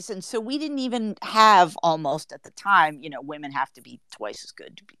guys. And so we didn't even have, almost at the time, women have to be twice as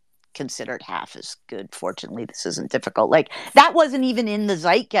good to be considered half as good. Fortunately, this isn't difficult. Like, that wasn't even in the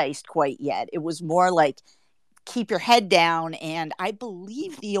zeitgeist quite yet. It was more like, keep your head down. And I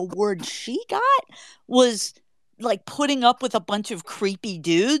believe the award she got was like putting up with a bunch of creepy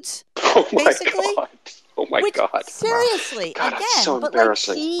dudes. Oh my basically. God. Oh my God. Seriously, God, again, so but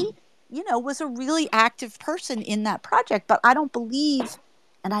embarrassing. like she, was a really active person in that project. But I don't believe,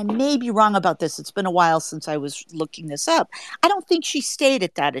 and I may be wrong about this, it's been a while since I was looking this up, I don't think she stayed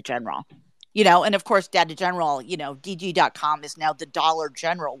at Data General. And of course, Data General, DG.com is now the Dollar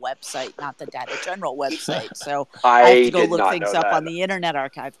General website, not the Data General website. So I have to go look things up on the Internet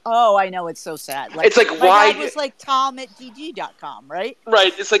Archive. Oh, I know, it's so sad. Like, it's like, my why? dad was like Tom at DG.com, right?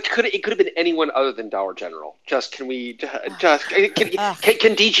 Right. It's like, it could have been anyone other than Dollar General. Can DG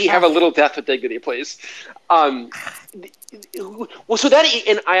have a little death with dignity, please? Well, so that,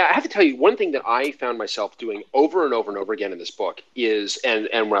 and I have to tell you, one thing that I found myself doing over and over and over again in this book is, and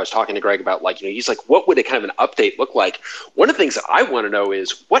when I was talking to Greg about, like, he's like, what would a kind of an update look like? One of the things that I want to know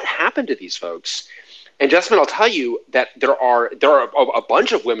is what happened to these folks. And Jessamine, I'll tell you that there are a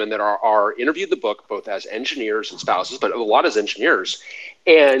bunch of women that are interviewed in the book, both as engineers and spouses, but a lot as engineers.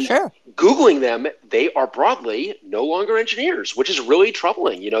 And sure. Googling them, they are broadly no longer engineers, which is really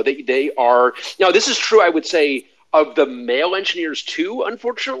troubling. They are, this is true, I would say, of the male engineers too,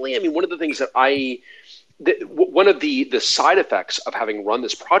 unfortunately. I mean, one of the things that one of the side effects of having run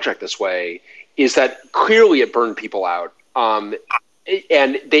this project this way is that clearly it burned people out. And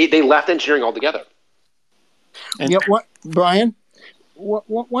they left engineering altogether. Yeah, Brian?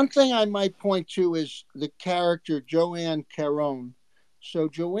 One thing I might point to is the character Joanne Caron. So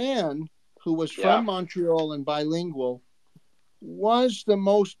Joanne, who was from Montreal and bilingual, was the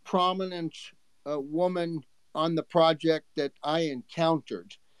most prominent woman on the project that I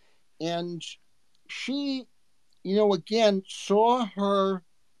encountered. And she, again, saw her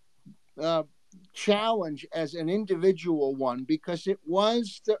challenge as an individual one because it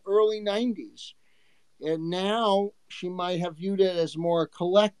was the early 90s. And now she might have viewed it as more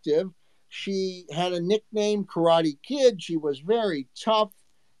collective. She had a nickname, Karate Kid. She was very tough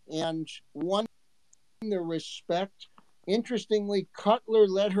and won the respect. Interestingly, Cutler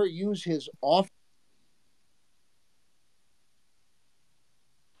let her use his office.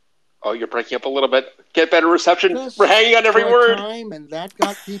 Oh, you're breaking up a little bit. Get better reception. This We're hanging on every for a word. time, and that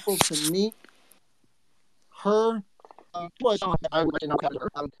got people to meet her. I would know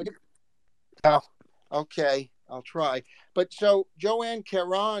her. Okay, I'll try. But so Joanne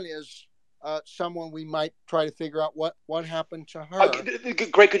Caron is someone we might try to figure out what happened to her.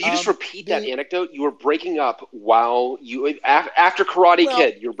 Greg, could you just repeat that anecdote? You were breaking up while you after Karate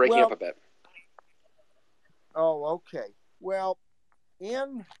Kid. You were breaking up a bit. Oh, okay. Well,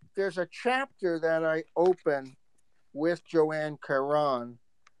 there's a chapter that I open with Joanne Caron.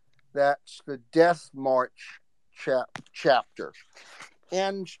 That's the Death March chapter,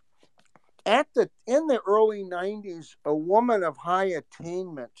 and in the early 90s, a woman of high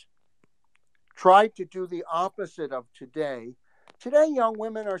attainment tried to do the opposite of today. Today, young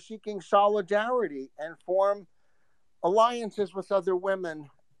women are seeking solidarity and form alliances with other women.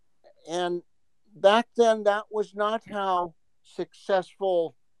 And back then, that was not how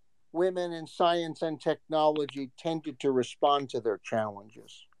successful women in science and technology tended to respond to their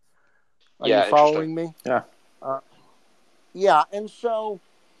challenges. Are you following me? Yeah. Yeah. And so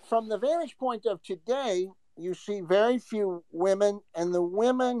from the vantage point of today, you see very few women, and the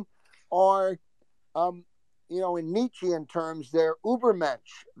women are, in Nietzschean terms, they're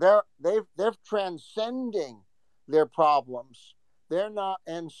Ubermensch. They're transcending their problems. They're not,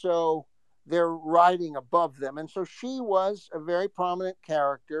 and so they're riding above them. And so she was a very prominent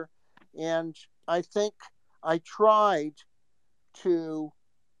character, and I think I tried to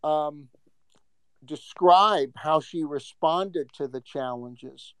describe how she responded to the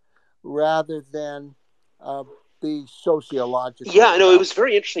challenges rather than the sociological. Yeah, no, it was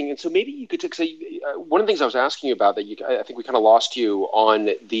very interesting. And so maybe you could say one of the things I was asking you about that I think we kind of lost you on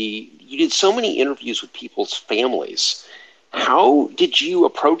you did so many interviews with people's families. How did you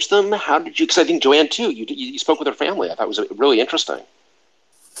approach them? How did you, because I think Joanne too, you spoke with her family. I thought it was really interesting.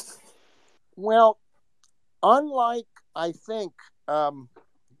 Well, unlike, I think,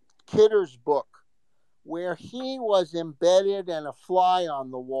 Kidder's book, where he was embedded and a fly on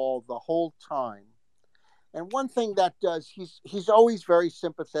the wall the whole time. And one thing that does, he's always very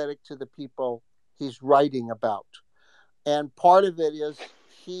sympathetic to the people he's writing about. And part of it is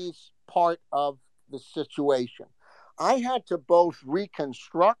he's part of the situation. I had to both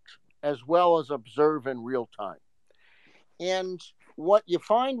reconstruct as well as observe in real time. And what you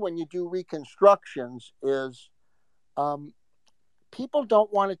find when you do reconstructions is people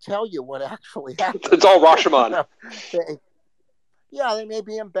don't want to tell you what actually happened. It's all Rashomon. They may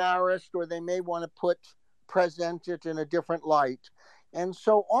be embarrassed, or they may want to present it in a different light. And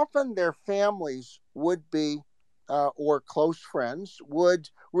so often their families would be, or close friends, would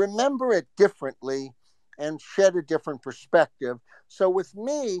remember it differently and shed a different perspective. So with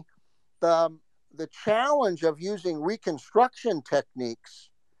me, the challenge of using reconstruction techniques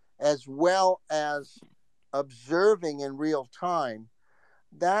as well as observing in real time,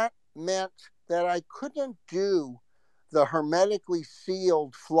 that meant that I couldn't do the hermetically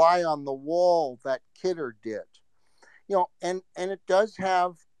sealed fly on the wall that Kidder did. And it does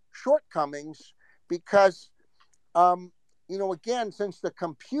have shortcomings because, again, since the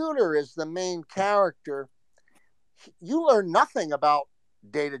computer is the main character, you learn nothing about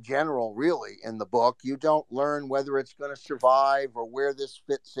data general really in the book. You don't learn whether it's going to survive or where this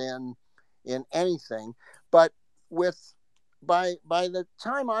fits in anything. But by the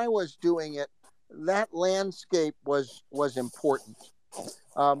time I was doing it, that landscape was important.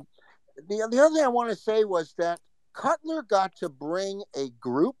 The other thing I want to say was that Cutler got to bring a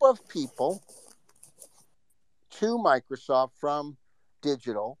group of people to Microsoft from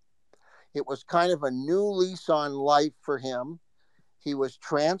digital. It was kind of a new lease on life for him. He was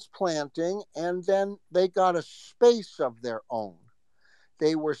transplanting, and then they got a space of their own.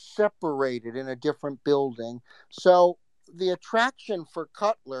 They were separated in a different building. So the attraction for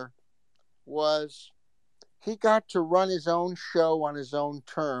Cutler was he got to run his own show on his own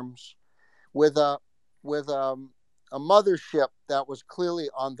terms with a mothership that was clearly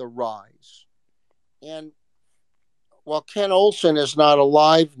on the rise. And while Ken Olsen is not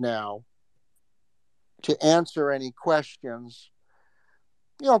alive now to answer any questions,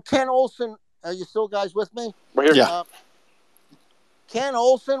 Ken Olsen, are you still guys with me? We're here. Yeah. Ken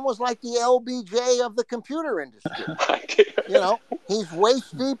Olsen was like the LBJ of the computer industry. He's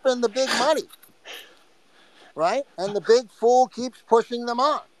waist deep in the big money, right? And the big fool keeps pushing them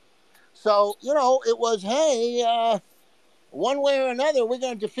on. So, it was, hey, one way or another, we're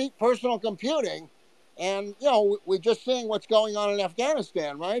going to defeat personal computing. And, we're just seeing what's going on in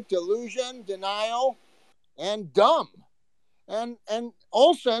Afghanistan, right? Delusion, denial, and dumb. And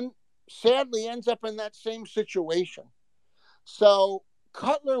Olsen sadly ends up in that same situation. So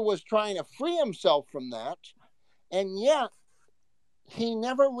Cutler was trying to free himself from that, and yet he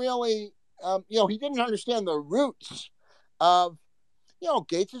never really, he didn't understand the roots of,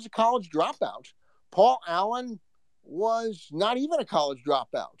 Gates is a college dropout. Paul Allen was not even a college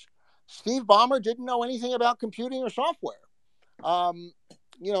dropout. Steve Ballmer didn't know anything about computing or software.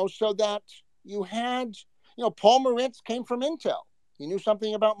 So that you had, Paul Moritz came from Intel. He knew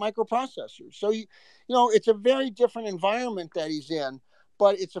something about microprocessors. So, it's a very different environment that he's in,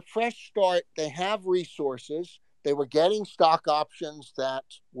 but it's a fresh start. They have resources. They were getting stock options that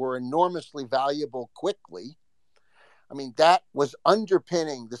were enormously valuable quickly. I mean, that was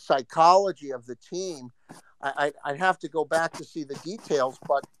underpinning the psychology of the team. I'd have to go back to see the details,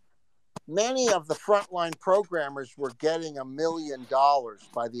 but many of the frontline programmers were getting $1 million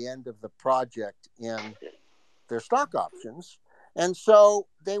by the end of the project in their stock options. And so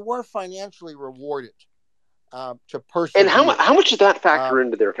they were financially rewarded to persevere. And how much does that factor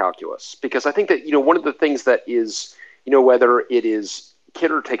into their calculus? Because I think that, one of the things that is, whether it is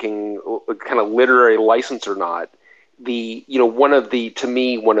Kidder taking a kind of literary license or not, one of the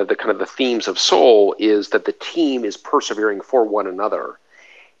kind of the themes of Soul is that the team is persevering for one another.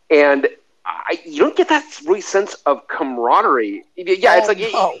 And you don't get that really sense of camaraderie. Yeah, it's like...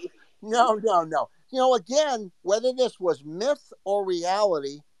 No. Again, whether this was myth or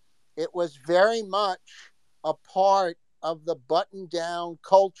reality, it was very much a part of the button-down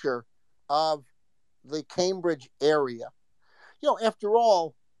culture of the Cambridge area. After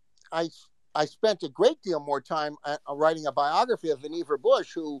all, I spent a great deal more time writing a biography of Vannevar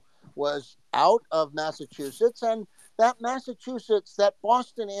Bush, who was out of Massachusetts, and that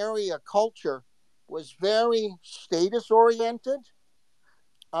Boston area culture was very status-oriented,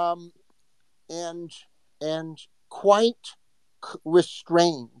 and quite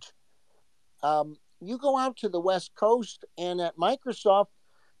restrained. You go out to the West Coast, and at Microsoft,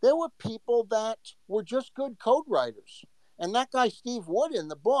 there were people that were just good code writers. And that guy, Steve Wood, in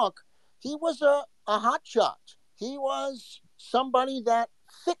the book, he was a hotshot. He was somebody that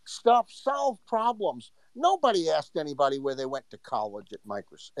fixed stuff, solved problems. Nobody asked anybody where they went to college at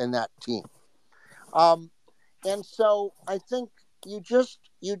Microsoft in that team. And so I think you just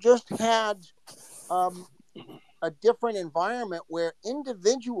had a different environment where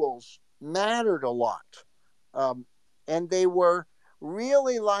individuals mattered a lot. And they were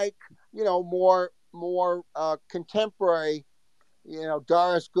really like, more contemporary,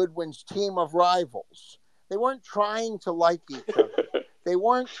 Doris Goodwin's Team of Rivals. They weren't trying to like each other. They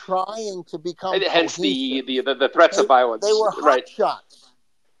weren't trying to become hence cohesive. the threats of violence. They were right. hotshots.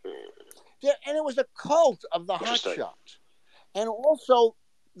 And it was a cult of the hotshot. And also,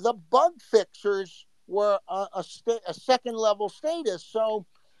 the bug fixers were a second-level status. So,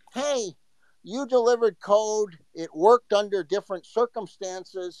 hey, you delivered code. It worked under different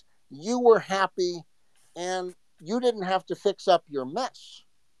circumstances. You were happy, and you didn't have to fix up your mess.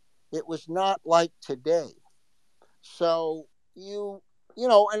 It was not like today. So, and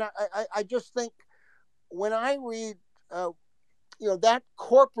I just think when I read, that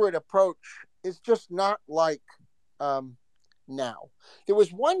corporate approach is just not like now. There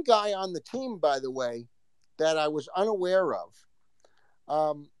was one guy on the team, by the way, that I was unaware of.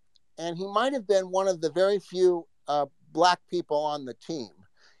 And he might have been one of the very few black people on the team.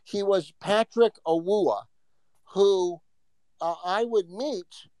 He was Patrick Owuah, who I would meet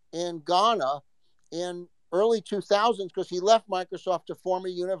in Ghana in early 2000s because he left Microsoft to form a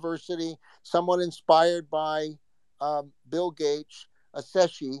university, somewhat inspired by Bill Gates.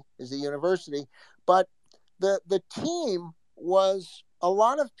 Aseshi is a university. But the team was a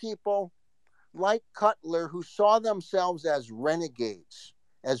lot of people like Cutler who saw themselves as renegades,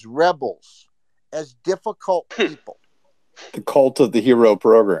 as rebels, as difficult people. The cult of the hero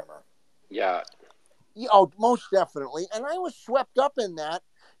programmer. Yeah. Oh, most definitely. And I was swept up in that.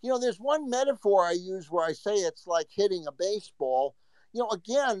 There's one metaphor I use where I say it's like hitting a baseball.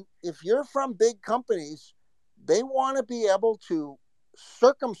 Again, if you're from big companies, they want to be able to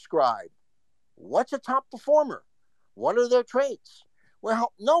circumscribe what's a top performer? What are their traits?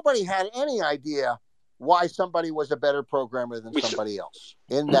 Well, nobody had any idea why somebody was a better programmer than somebody else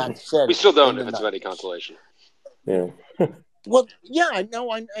in that setting. We still don't, if it's of any consolation. Yeah. Well, yeah, I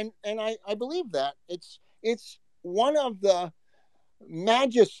know, and I believe that. It's one of the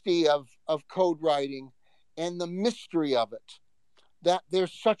majesty of code writing and the mystery of it, that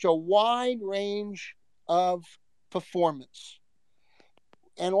there's such a wide range of performance,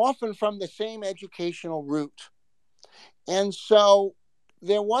 and often from the same educational route. And so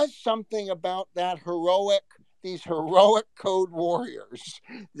there was something about these heroic code warriors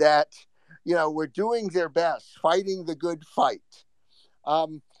that, were doing their best, fighting the good fight.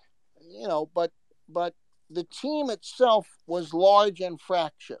 Um, but the team itself was large and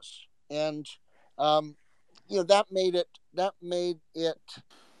fractious, and um, that made it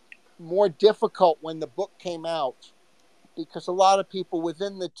more difficult when the book came out because a lot of people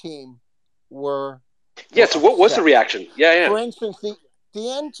within the team were Yeah. were So what was the upset. reaction? Yeah, yeah. For instance, the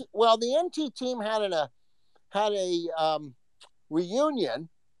NT team had a reunion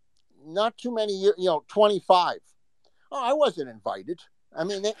not too many years, 25. Oh, I wasn't invited. I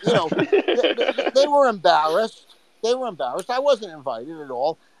mean, they were embarrassed. They were embarrassed. I wasn't invited at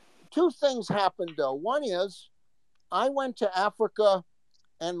all. Two things happened though. One is I went to Africa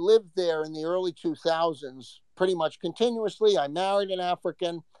and lived there in the early 2000s pretty much continuously. I married an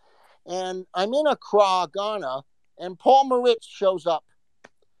African, and I'm in Accra, Ghana, and Paul Moritz shows up.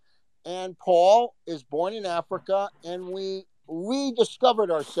 And Paul is born in Africa, and we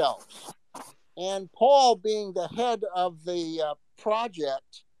rediscovered ourselves. And Paul, being the head of the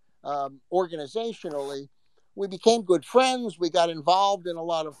project organizationally, we became good friends. We got involved in a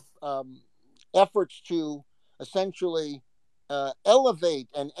lot of efforts to essentially elevate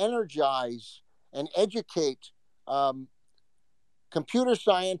and energize and educate um, computer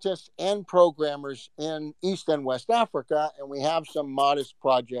scientists and programmers in East and West Africa. And we have some modest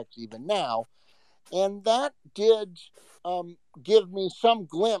projects even now. And that did give me some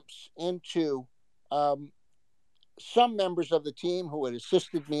glimpse into some members of the team who had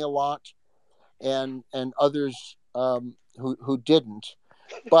assisted me a lot, and others who didn't.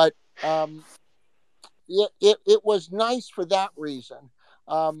 But it was nice for that reason.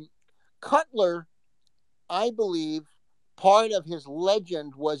 Cutler, I believe, part of his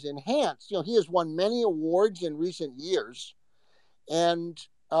legend was enhanced. He has won many awards in recent years, and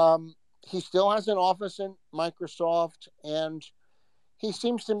he still has an office in Microsoft, and he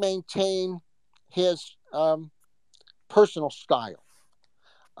seems to maintain his personal style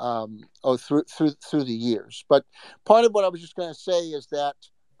through the years. But part of what I was just going to say is that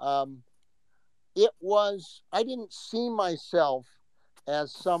I didn't see myself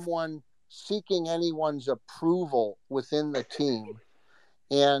as someone seeking anyone's approval within the team,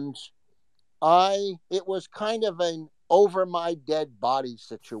 and it was kind of an over my dead body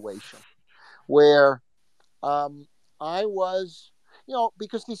situation where I was,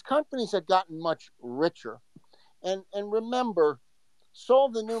 because these companies had gotten much richer. And remember, Soul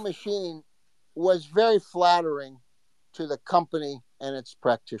of the New Machine was very flattering to the company and its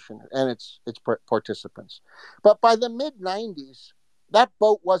practitioner and its participants. But by the mid 90s, that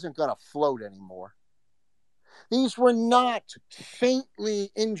boat wasn't going to float anymore. These were not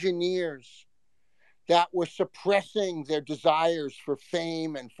saintly engineers that were suppressing their desires for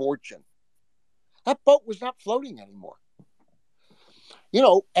fame and fortune. That boat was not floating anymore.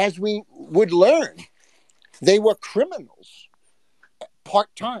 As we would learn, they were criminals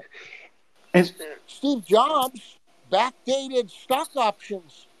part-time. And Steve Jobs backdated stock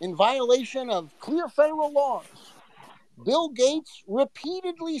options in violation of clear federal laws. Bill Gates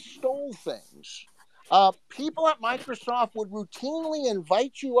repeatedly stole things. People at Microsoft would routinely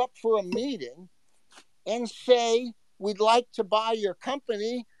invite you up for a meeting and say, we'd like to buy your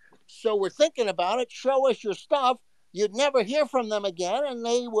company, so we're thinking about it, show us your stuff. You'd never hear from them again, and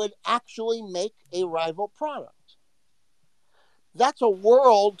they would actually make a rival product. That's a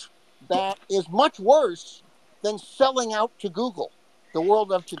world that is much worse than selling out to Google, the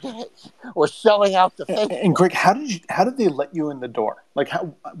world of today, or selling out to Facebook. And Greg, how did they let you in the door? Like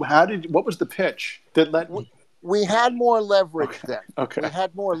what was the pitch that let we had more leverage then. Okay. We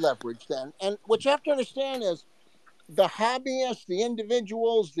had more leverage then. And what you have to understand is the hobbyists, the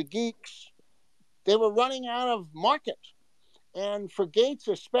individuals, the geeks, they were running out of market. And for Gates,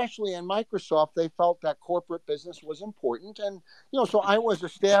 especially, and Microsoft, they felt that corporate business was important. And, so I was a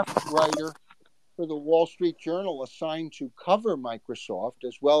staff writer for the Wall Street Journal assigned to cover Microsoft,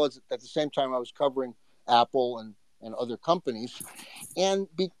 as well as at the same time I was covering Apple and other companies. And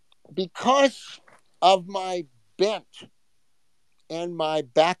because of my bent and my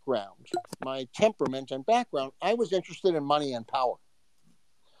background, my temperament and background, I was interested in money and power.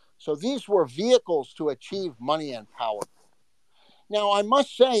 So these were vehicles to achieve money and power. Now, I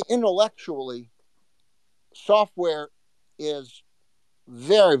must say, intellectually, software is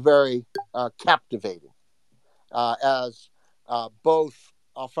very, very captivating as both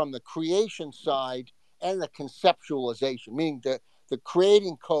from the creation side and the conceptualization, meaning the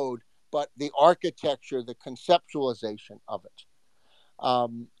creating code, but the architecture, the conceptualization of it.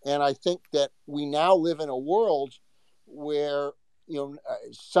 And I think that we now live in a world where,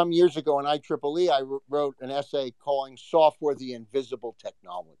 some years ago in IEEE, I wrote an essay calling software the invisible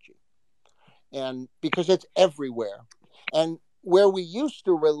technology. And because it's everywhere. And where we used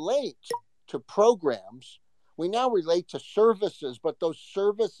to relate to programs, we now relate to services, but those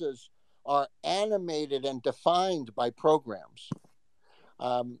services are animated and defined by programs.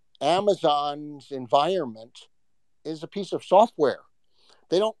 Amazon's environment is a piece of software.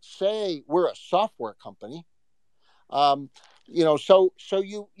 They don't say we're a software company. So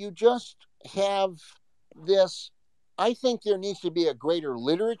you just have this. I think there needs to be a greater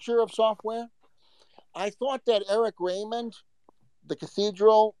literature of software. I thought that Eric Raymond, the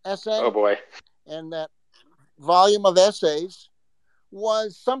Cathedral essay, Oh boy, and that volume of essays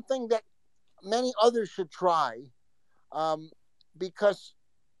was something that many others should try, because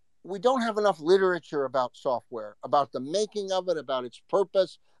we don't have enough literature about software, about the making of it, about its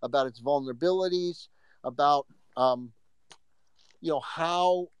purpose, about its vulnerabilities, about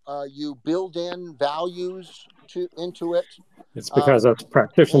how you build in values into it. It's because us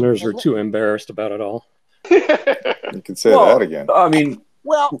practitioners are too embarrassed about it all. You can say that again. I mean,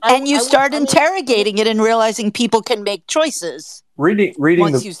 and you start interrogating it and realizing people can make choices. Reading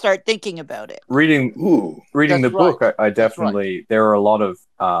once you start thinking about it. Reading the book, right. I definitely there are a lot of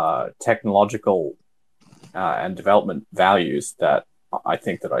technological and development values that I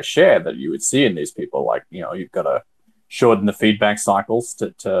think that I share that you would see in these people. Like, you've got to shorten the feedback cycles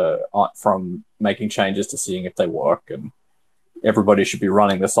to from making changes to seeing if they work, and everybody should be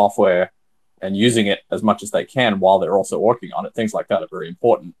running the software and using it as much as they can while they're also working on it. Things like that are very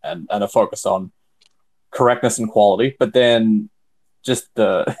important, and a focus on correctness and quality. But then just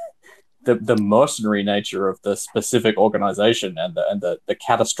the mercenary nature of the specific organization and the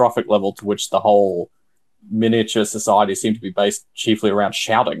catastrophic level to which the whole miniature society seemed to be based chiefly around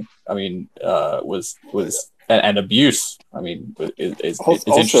shouting. I mean, was and abuse. I mean, it's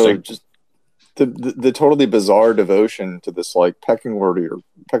also interesting. Just the totally bizarre devotion to this like pecking order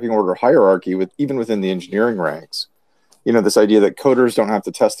hierarchy even within the engineering ranks. This idea that coders don't have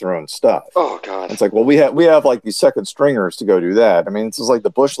to test their own stuff. Oh God! It's like, well, we have like these second stringers to go do that. I mean, it's just like the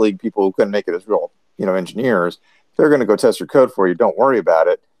Bush League people who couldn't make it as real, engineers. They're going to go test your code for you. Don't worry about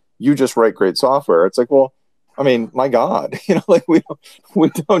it. You just write great software. It's like, well, I mean, my God, like we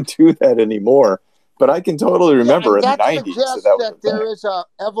don't do that anymore. But I can totally remember in the 90s that there is a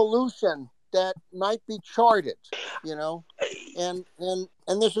evolution that might be charted, and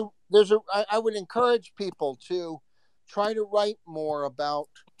there's a I would encourage people to try to write more about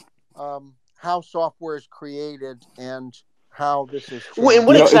how software is created and how this is. Well, and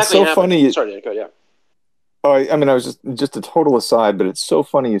what exactly it's so happened? funny. Sorry, Nico, yeah. Oh, I mean, I was just a total aside, but it's so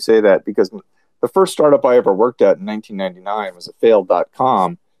funny you say that, because the first startup I ever worked at in 1999 was a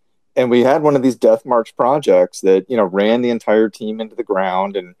failed.com. And we had one of these death march projects that, ran the entire team into the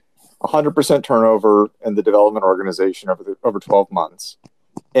ground, and 100% turnover in the development organization over 12 months.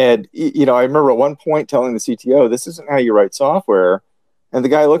 And, I remember at one point telling the CTO, this isn't how you write software. And the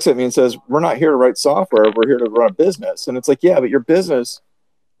guy looks at me and says, we're not here to write software. We're here to run a business. And it's like, yeah, but your business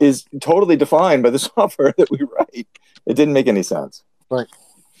is totally defined by the software that we write. It didn't make any sense. Right.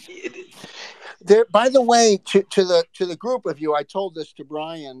 There, by the way, to the group of you, I told this to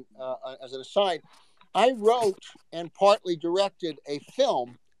Brian as an aside. I wrote and partly directed a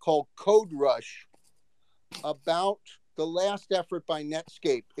film called Code Rush about the last effort by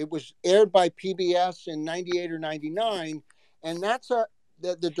Netscape. It was aired by PBS in 98 or 99, and that's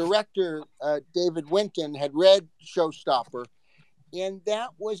the director, David Winton, had read Showstopper, and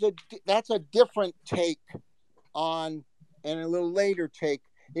that's a different take on, and a little later take.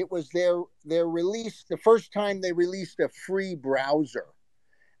 It was their release, the first time they released a free browser.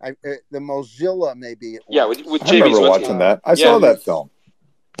 The Mozilla, maybe. Yeah, with I remember watching that. I saw that film.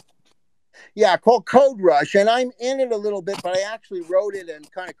 Yeah, called Code Rush, and I'm in it a little bit, but I actually wrote it and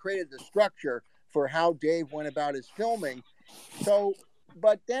kind of created the structure for how Dave went about his filming. So,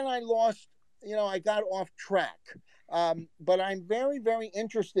 but then I lost, I got off track. But I'm very, very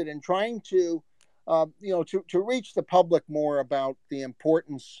interested in trying to reach the public more about the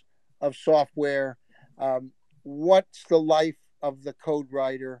importance of software, what's the life of the code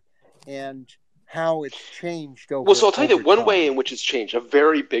writer, and how it's changed over. Well, so I'll tell you that one time. way in which it's changed, a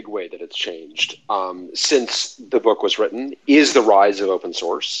very big way that it's changed since the book was written, is the rise of open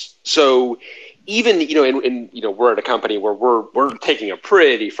source. So even, we're at a company where we're taking a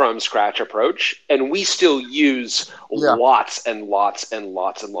pretty from scratch approach, and we still use lots and lots and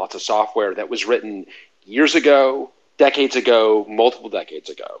lots and lots of software that was written years ago, decades ago, multiple decades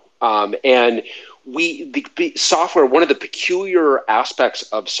ago. And the software, one of the peculiar aspects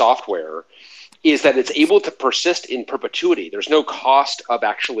of software is that it's able to persist in perpetuity. There's no cost of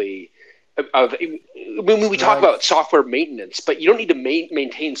actually of when we talk about software maintenance, but you don't need to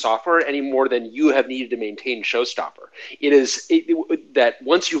maintain software any more than you have needed to maintain Showstopper. It is that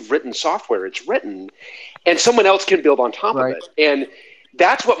once you've written software, it's written, and someone else can build on top of it. And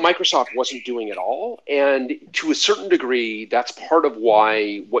that's what Microsoft wasn't doing at all. And to a certain degree, that's part of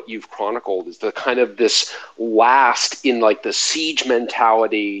why what you've chronicled is the kind of this last in like the siege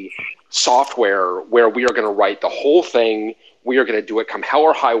mentality software where we are going to write the whole thing. We are going to do it come hell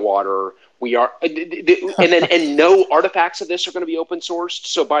or high water. We are, and no artifacts of this are going to be open sourced.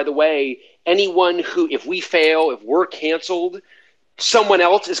 So by the way, anyone who, if we fail, if we're canceled, someone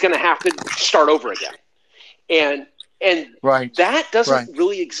else is going to have to start over again. And that doesn't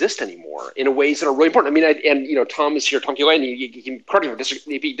really exist anymore in ways that are really important. I mean, Tom is here, Tom Keelan, you can correct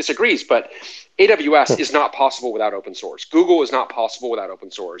me if he disagrees, but AWS is not possible without open source. Google is not possible without open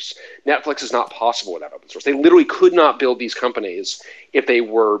source. Netflix is not possible without open source. They literally could not build these companies if they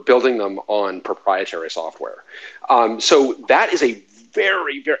were building them on proprietary software. So that is a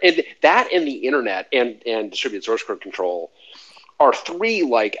very, very, and that and the internet and distributed source code control are three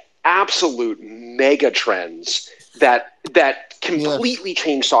like absolute mega trends that completely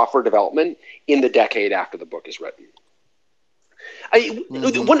change software development in the decade after the book is written.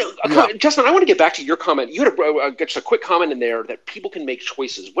 Justin, I want to get back to your comment. You had just a quick comment in there that people can make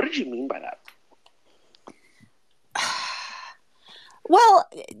choices. What did you mean by that? Well,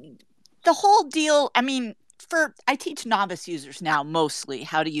 the whole deal, I mean, I teach novice users now mostly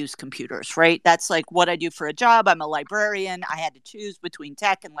how to use computers, right? That's like what I do for a job. I'm a librarian. I had to choose between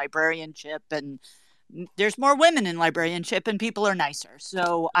tech and librarianship, and there's more women in librarianship and people are nicer.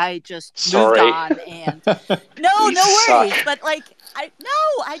 So I just moved on and no worries. But like,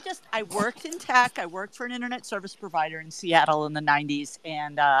 I worked in tech. I worked for an internet service provider in Seattle in the 90s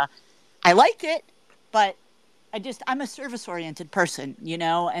and I liked it, but I'm a service oriented person,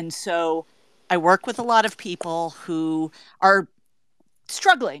 and so I work with a lot of people who are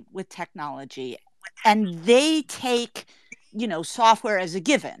struggling with technology and they take, software as a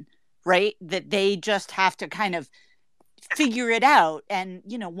given, right? That they just have to kind of figure it out. And,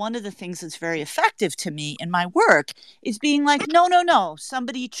 one of the things that's very effective to me in my work is being like, no,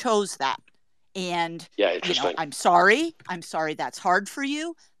 somebody chose that. And, I'm sorry that's hard for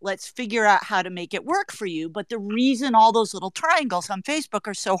you. Let's figure out how to make it work for you. But the reason all those little triangles on Facebook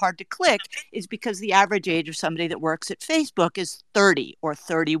are so hard to click is because the average age of somebody that works at Facebook is 30 or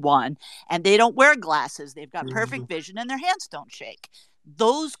 31, and they don't wear glasses. They've got perfect vision and their hands don't shake.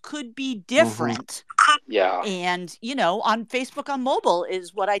 Those could be different. Yeah. And, on Facebook on mobile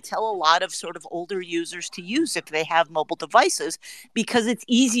is what I tell a lot of sort of older users to use if they have mobile devices, because it's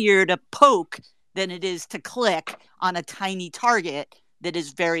easier to poke than it is to click on a tiny target that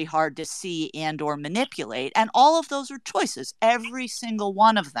is very hard to see and or manipulate. And all of those are choices, every single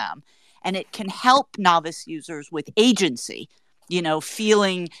one of them. And it can help novice users with agency,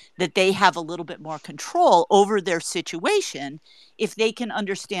 feeling that they have a little bit more control over their situation if they can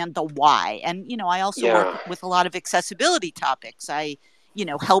understand the why. And, I also work with a lot of accessibility topics. I,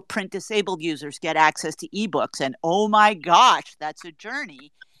 help print disabled users get access to ebooks. And oh my gosh, that's a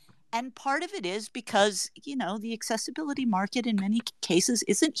journey. And part of it is because, the accessibility market in many cases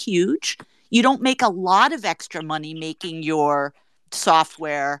isn't huge. You don't make a lot of extra money making your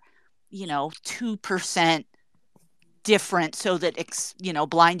software, 2% different so that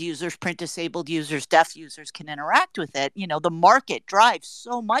blind users, print disabled users, deaf users can interact with it. The market drives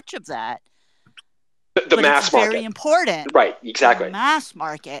so much of that. The mass market. Very important. Right, exactly. The mass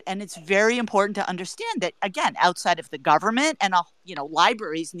market. And it's very important to understand that, again, outside of the government and,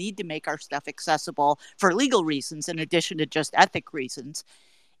 libraries need to make our stuff accessible for legal reasons in addition to just ethic reasons.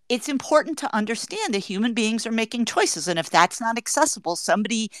 It's important to understand that human beings are making choices. And if that's not accessible,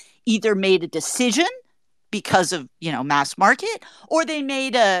 somebody either made a decision because of, mass market, or they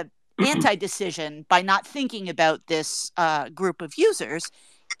made a anti-decision by not thinking about this group of users.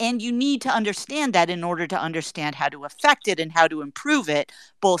 And you need to understand that in order to understand how to affect it and how to improve it,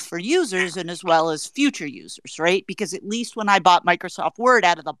 both for users and as well as future users, right? Because at least when I bought Microsoft Word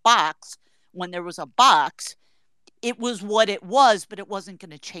out of the box, when there was a box, it was what it was, but it wasn't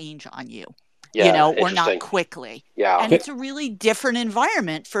going to change on you. Or not quickly. Yeah. And it's a really different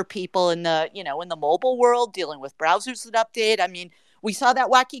environment for people in the, in the mobile world, dealing with browsers that update. I mean, we saw that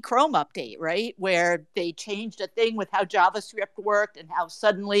wacky Chrome update, right? Where they changed a thing with how JavaScript worked and how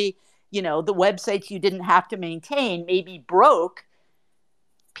suddenly, the websites you didn't have to maintain maybe broke.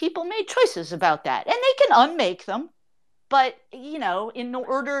 People made choices about that, and they can unmake them. But, in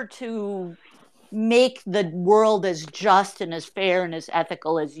order to make the world as just and as fair and as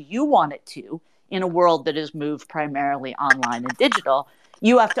ethical as you want it to in a world that is moved primarily online and digital,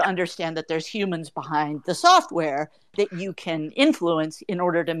 You have to understand that there's humans behind the software that you can influence in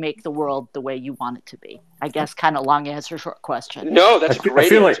order to make the world the way you want it to be. I guess kind of long answer, short question. No, that's a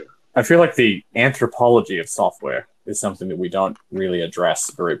great answer. I feel like the anthropology of software is something that we don't really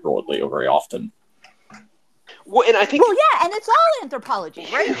address very broadly or very often. Well, and I think, and it's all anthropology,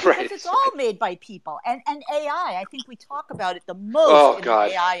 right? Because Right. it's all made by people. And AI, I think we talk about it the most in God.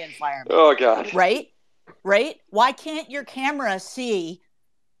 an AI environment. Oh, God. Right? Why can't your camera see,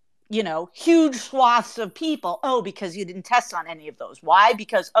 huge swaths of people? Oh, because you didn't test on any of those. Why?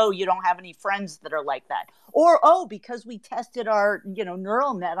 Because, you don't have any friends that are like that. Or, because we tested our,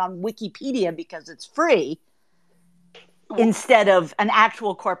 neural net on Wikipedia because it's free, instead of an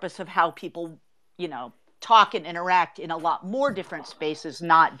actual corpus of how people, talk and interact in a lot more different spaces,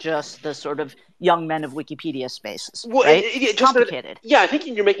 not just the sort of young men of Wikipedia spaces. Well, right? Just complicated. I think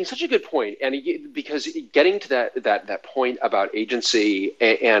you're making such a good point, and because getting to that point about agency,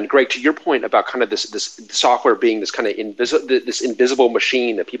 and Greg, to your point about kind of this software being this kind of this invisible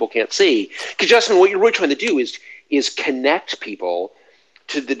machine that people can't see. Because Justin, what you're really trying to do is connect people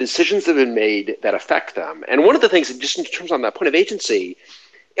to the decisions that have been made that affect them. And one of the things, just in terms on that point of agency,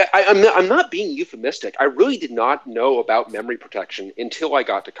 I'm not being euphemistic. I really did not know about memory protection until I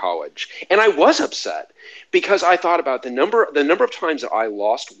got to college, and I was upset because I thought about the number of times that I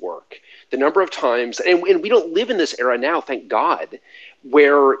lost work, the number of times, and we don't live in this era now, thank God,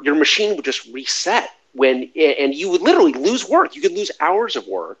 where your machine would just reset and you would literally lose work. You could lose hours of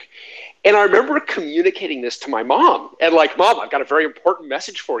work. And I remember communicating this to my mom and like, Mom, I've got a very important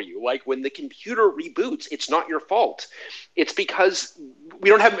message for you. Like, when the computer reboots, it's not your fault. It's because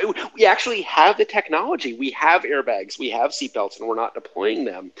we actually have the technology. We have airbags, we have seatbelts, and we're not deploying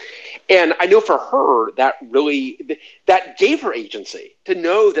them. And I know for her, that gave her agency to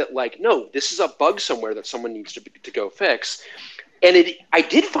know that, like, no, this is a bug somewhere that someone needs to go fix. And I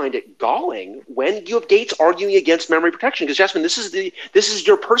did find it galling when you have Gates arguing against memory protection, because Jasmine, this is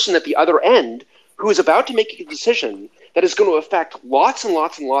your person at the other end who is about to make a decision that is going to affect lots and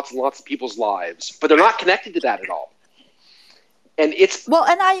lots and lots and lots of people's lives, but they're not connected to that at all. And it's and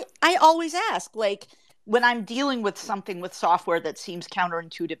I always ask, like, when I'm dealing with something with software that seems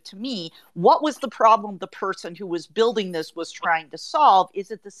counterintuitive to me, what was the problem the person who was building this was trying to solve?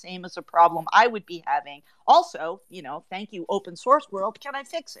 Is it the same as a problem I would be having? Also, thank you, open source world, can I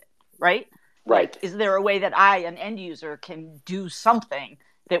fix it? Right? Right. Like, is there a way that I, an end user, can do something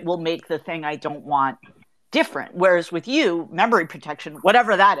that will make the thing I don't want different? Whereas with you, memory protection,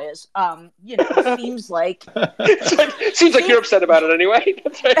 whatever that is, seems like seems like you're upset about it anyway.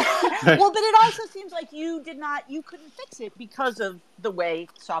 That's right. Well, but it also seems like you couldn't fix it because of the way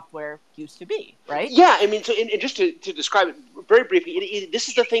software used to be, right? Yeah, I mean, so and just to describe it very briefly, this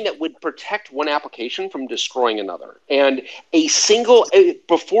is the thing that would protect one application from destroying another. And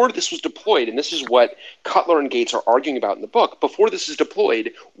before this was deployed, and this is what Cutler and Gates are arguing about in the book, before this is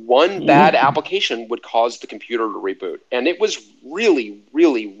deployed, one bad application would cause the computer to reboot. And it was really,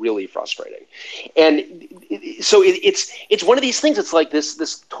 really, really frustrating. And so it's one of these things. It's like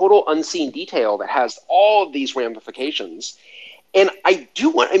this total unseen detail that has all of these ramifications. And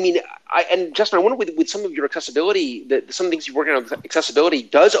and Justin, I wonder with some of your accessibility, some of the things you're working on with accessibility,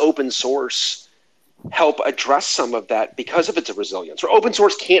 does open source help address some of that because of its resilience? Or open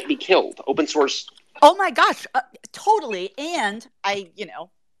source can't be killed. Open source. Oh my gosh, totally. And I,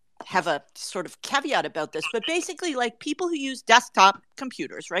 have a sort of caveat about this, but basically, like, people who use desktop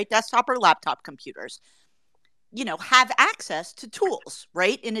computers, right? Desktop or laptop computers, have access to tools,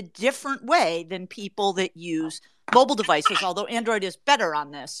 right? In a different way than people that use mobile devices, although Android is better on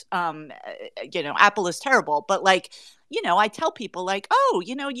this. Apple is terrible, but I tell people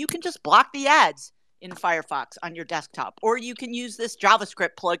you can just block the ads in Firefox on your desktop, or you can use this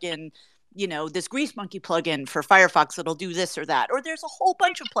JavaScript plugin, this Grease Monkey plugin for Firefox that'll do this or that. Or there's a whole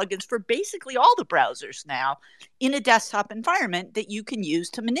bunch of plugins for basically all the browsers now in a desktop environment that you can use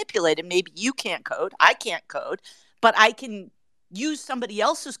to manipulate. And maybe you can't code, I can't code, but I can use somebody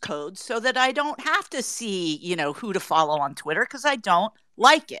else's code so that I don't have to see, who to follow on Twitter because I don't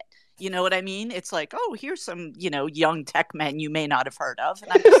like it. You know what I mean? It's like, oh, here's some, young tech men you may not have heard of.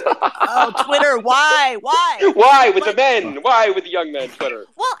 And I'm just like, oh, Twitter, why? Why with the men? Why with the young men, Twitter?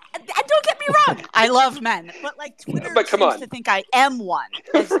 Well, don't get me wrong. I love men. But Twitter seems to think I am one,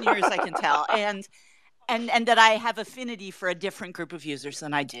 as near as I can tell. And that I have affinity for a different group of users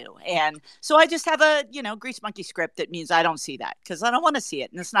than I do. And so I just have a, Grease Monkey script that means I don't see that because I don't want to see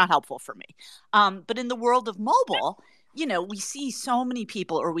it. And it's not helpful for me. But in the world of mobile, we see so many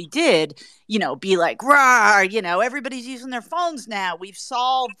people, or we did, be like, rah, everybody's using their phones now. We've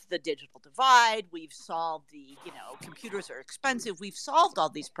solved the digital divide. We've solved the, computers are expensive. We've solved all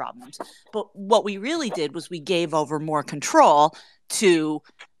these problems. But what we really did was we gave over more control to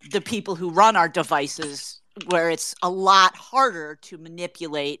the people who run our devices, where it's a lot harder to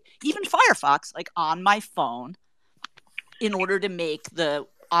manipulate even Firefox, like on my phone, in order to make the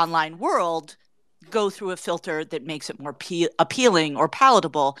online world go through a filter that makes it more appealing or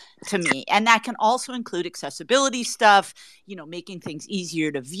palatable to me. And that can also include accessibility stuff, making things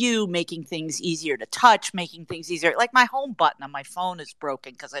easier to view, making things easier to touch, making things easier. Like my home button on my phone is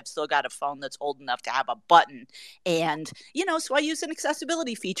broken because I've still got a phone that's old enough to have a button. And, so I use an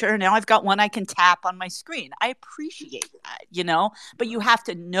accessibility feature. And now I've got one I can tap on my screen. I appreciate that, but you have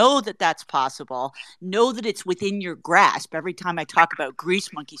to know that that's possible. Know that it's within your grasp. Every time I talk about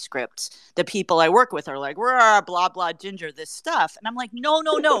grease monkey scripts, the people I work with are like, blah, blah, ginger, this stuff. And I'm like, no,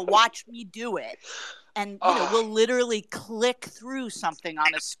 watch me do it. And, we'll literally click through something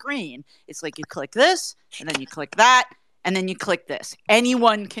on a screen. It's like you click this, and then you click that, and then you click this.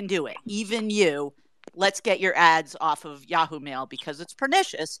 Anyone can do it, even you. Let's get your ads off of Yahoo Mail because it's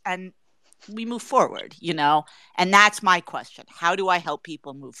pernicious. And we move forward, And that's my question. How do I help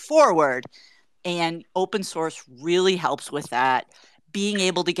people move forward? And open source really helps with that. Being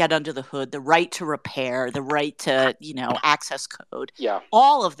able to get under the hood, the right to repair, the right to, access code. Yeah.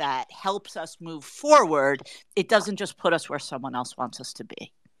 All of that helps us move forward. It doesn't just put us where someone else wants us to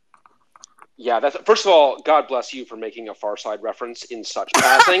be. Yeah, first of all, God bless you for making a Far Side reference in such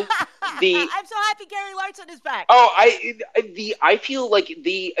passing. I'm so happy Gary Larson is back. Oh, I feel like at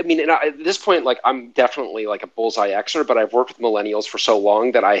this point, like I'm definitely like a bullseye Xer, but I've worked with millennials for so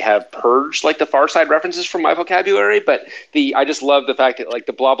long that I have purged like the Far Side references from my vocabulary. But I just love the fact that like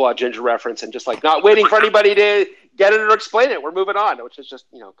the blah blah ginger reference and just like not waiting for anybody to get it or explain it. We're moving on, which is just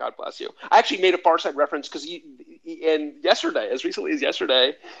God bless you. I actually made a Far Side reference because as recently as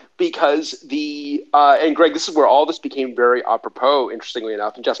yesterday, because and Greg, this is where all this became very apropos, interestingly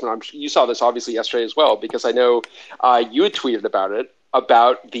enough. And Justin, you saw this obviously yesterday as well, because I know you had tweeted about it,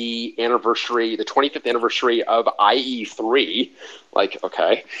 about the 25th anniversary of IE3. Like,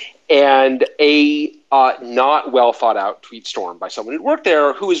 okay. And a not well thought out tweet storm by someone who worked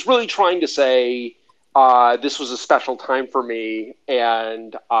there, who was really trying to say, this was a special time for me,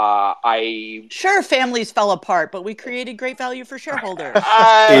 and Sure, families fell apart, but we created great value for shareholders.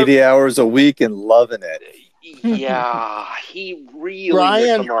 80 hours a week and loving it. Yeah, he really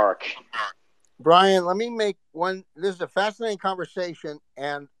missed the mark. Brian, let me make one. This is a fascinating conversation,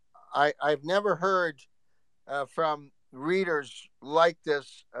 and I've never heard from readers like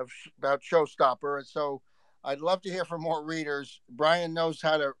this about Showstopper, and so I'd love to hear from more readers. Brian knows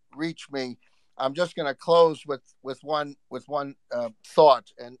how to reach me. I'm just going to close with one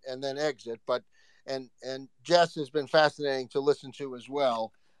thought and then exit. But and Jess has been fascinating to listen to as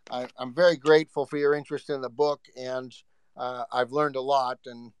well. I'm very grateful for your interest in the book, and I've learned a lot.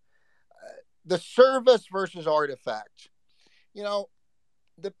 And the service versus artifact.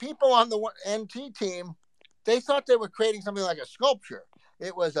 The people on the NT team, they thought they were creating something like a sculpture.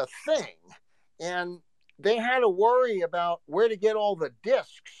 It was a thing, and they had to worry about where to get all the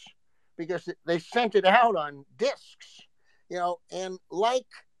discs, because they sent it out on discs, and like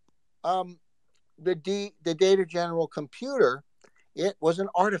the Data General computer, it was an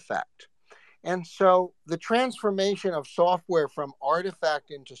artifact. And so the transformation of software from artifact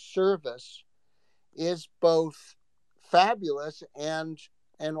into service is both fabulous and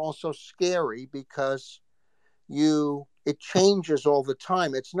also scary, because it changes all the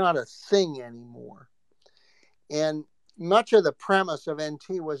time. It's not a thing anymore. And much of the premise of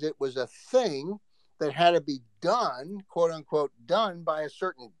NT was it was a thing that had to be done, quote unquote, done by a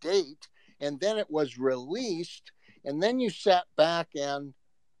certain date, and then it was released, and then you sat back and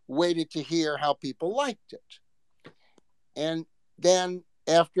waited to hear how people liked it. And then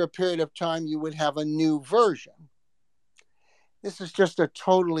after a period of time, you would have a new version. This is just a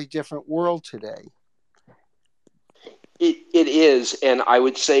totally different world today. It is, and I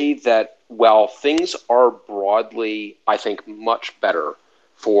would say that while things are broadly, I think, much better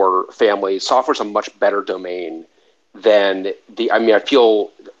for families, software's a much better domain than I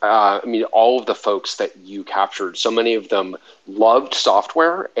feel, all of the folks that you captured, so many of them loved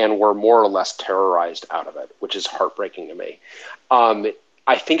software and were more or less terrorized out of it, which is heartbreaking to me.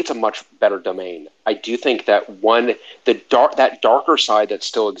 I think it's a much better domain. I do think that that darker side that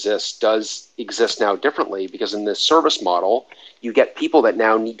still exists does exist now differently, because in this service model, you get people that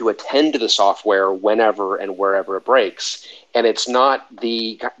now need to attend to the software whenever and wherever it breaks, and it's not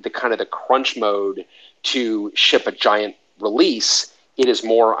the kind of the crunch mode to ship a giant release. It is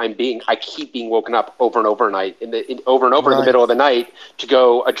more I keep being woken up over and over in the middle of the night to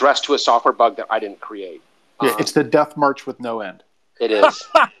go address to a software bug that I didn't create. Yeah, it's the death march with no end. It is.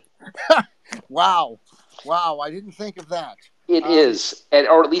 Wow. I didn't think of that. It is,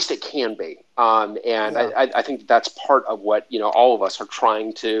 or at least it can be. I think that's part of what all of us are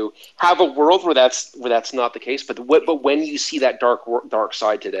trying to have a world where that's not the case. But when you see that dark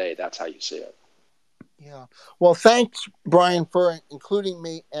side today, that's how you see it. Yeah. Well, thanks, Brian, for including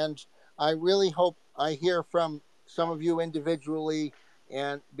me, and I really hope I hear from some of you individually,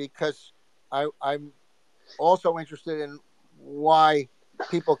 and because I'm also interested in why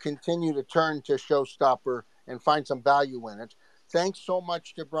people continue to turn to Showstopper and find some value in it. Thanks so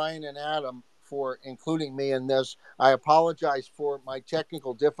much to Brian and Adam for including me in this. I apologize for my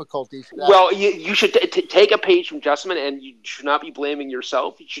technical difficulties. Well, you should take a page from Justman, and you should not be blaming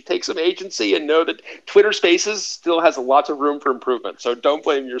yourself. You should take some agency and know that Twitter Spaces still has lots of room for improvement. So don't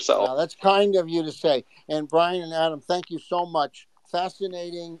blame yourself. Well, that's kind of you to say. And Brian and Adam, thank you so much.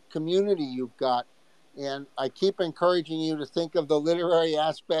 Fascinating community you've got. And I keep encouraging you to think of the literary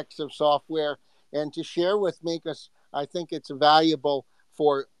aspects of software and to share with me, because I think it's valuable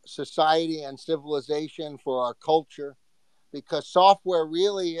for society and civilization, for our culture, because software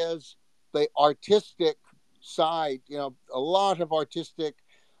really is the artistic side, a lot of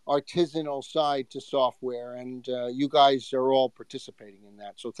artisanal side to software. And you guys are all participating in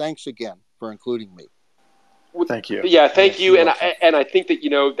that. So thanks again for including me. Thank you. Yeah, thank you. And I think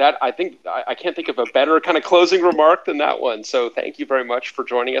that I can't think of a better kind of closing remark than that one. So thank you very much for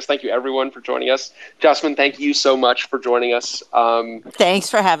joining us. Thank you everyone for joining us. Justman, thank you so much for joining us. Thanks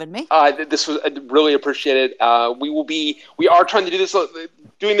for having me. This was really appreciated. We are trying to do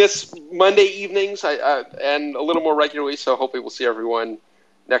doing this Monday evenings and a little more regularly. So hopefully we'll see everyone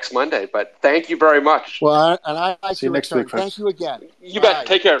next Monday. But thank you very much. Well, and I see you next week, folks. Thank you again. You bet.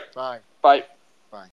 Take care. Bye. Bye.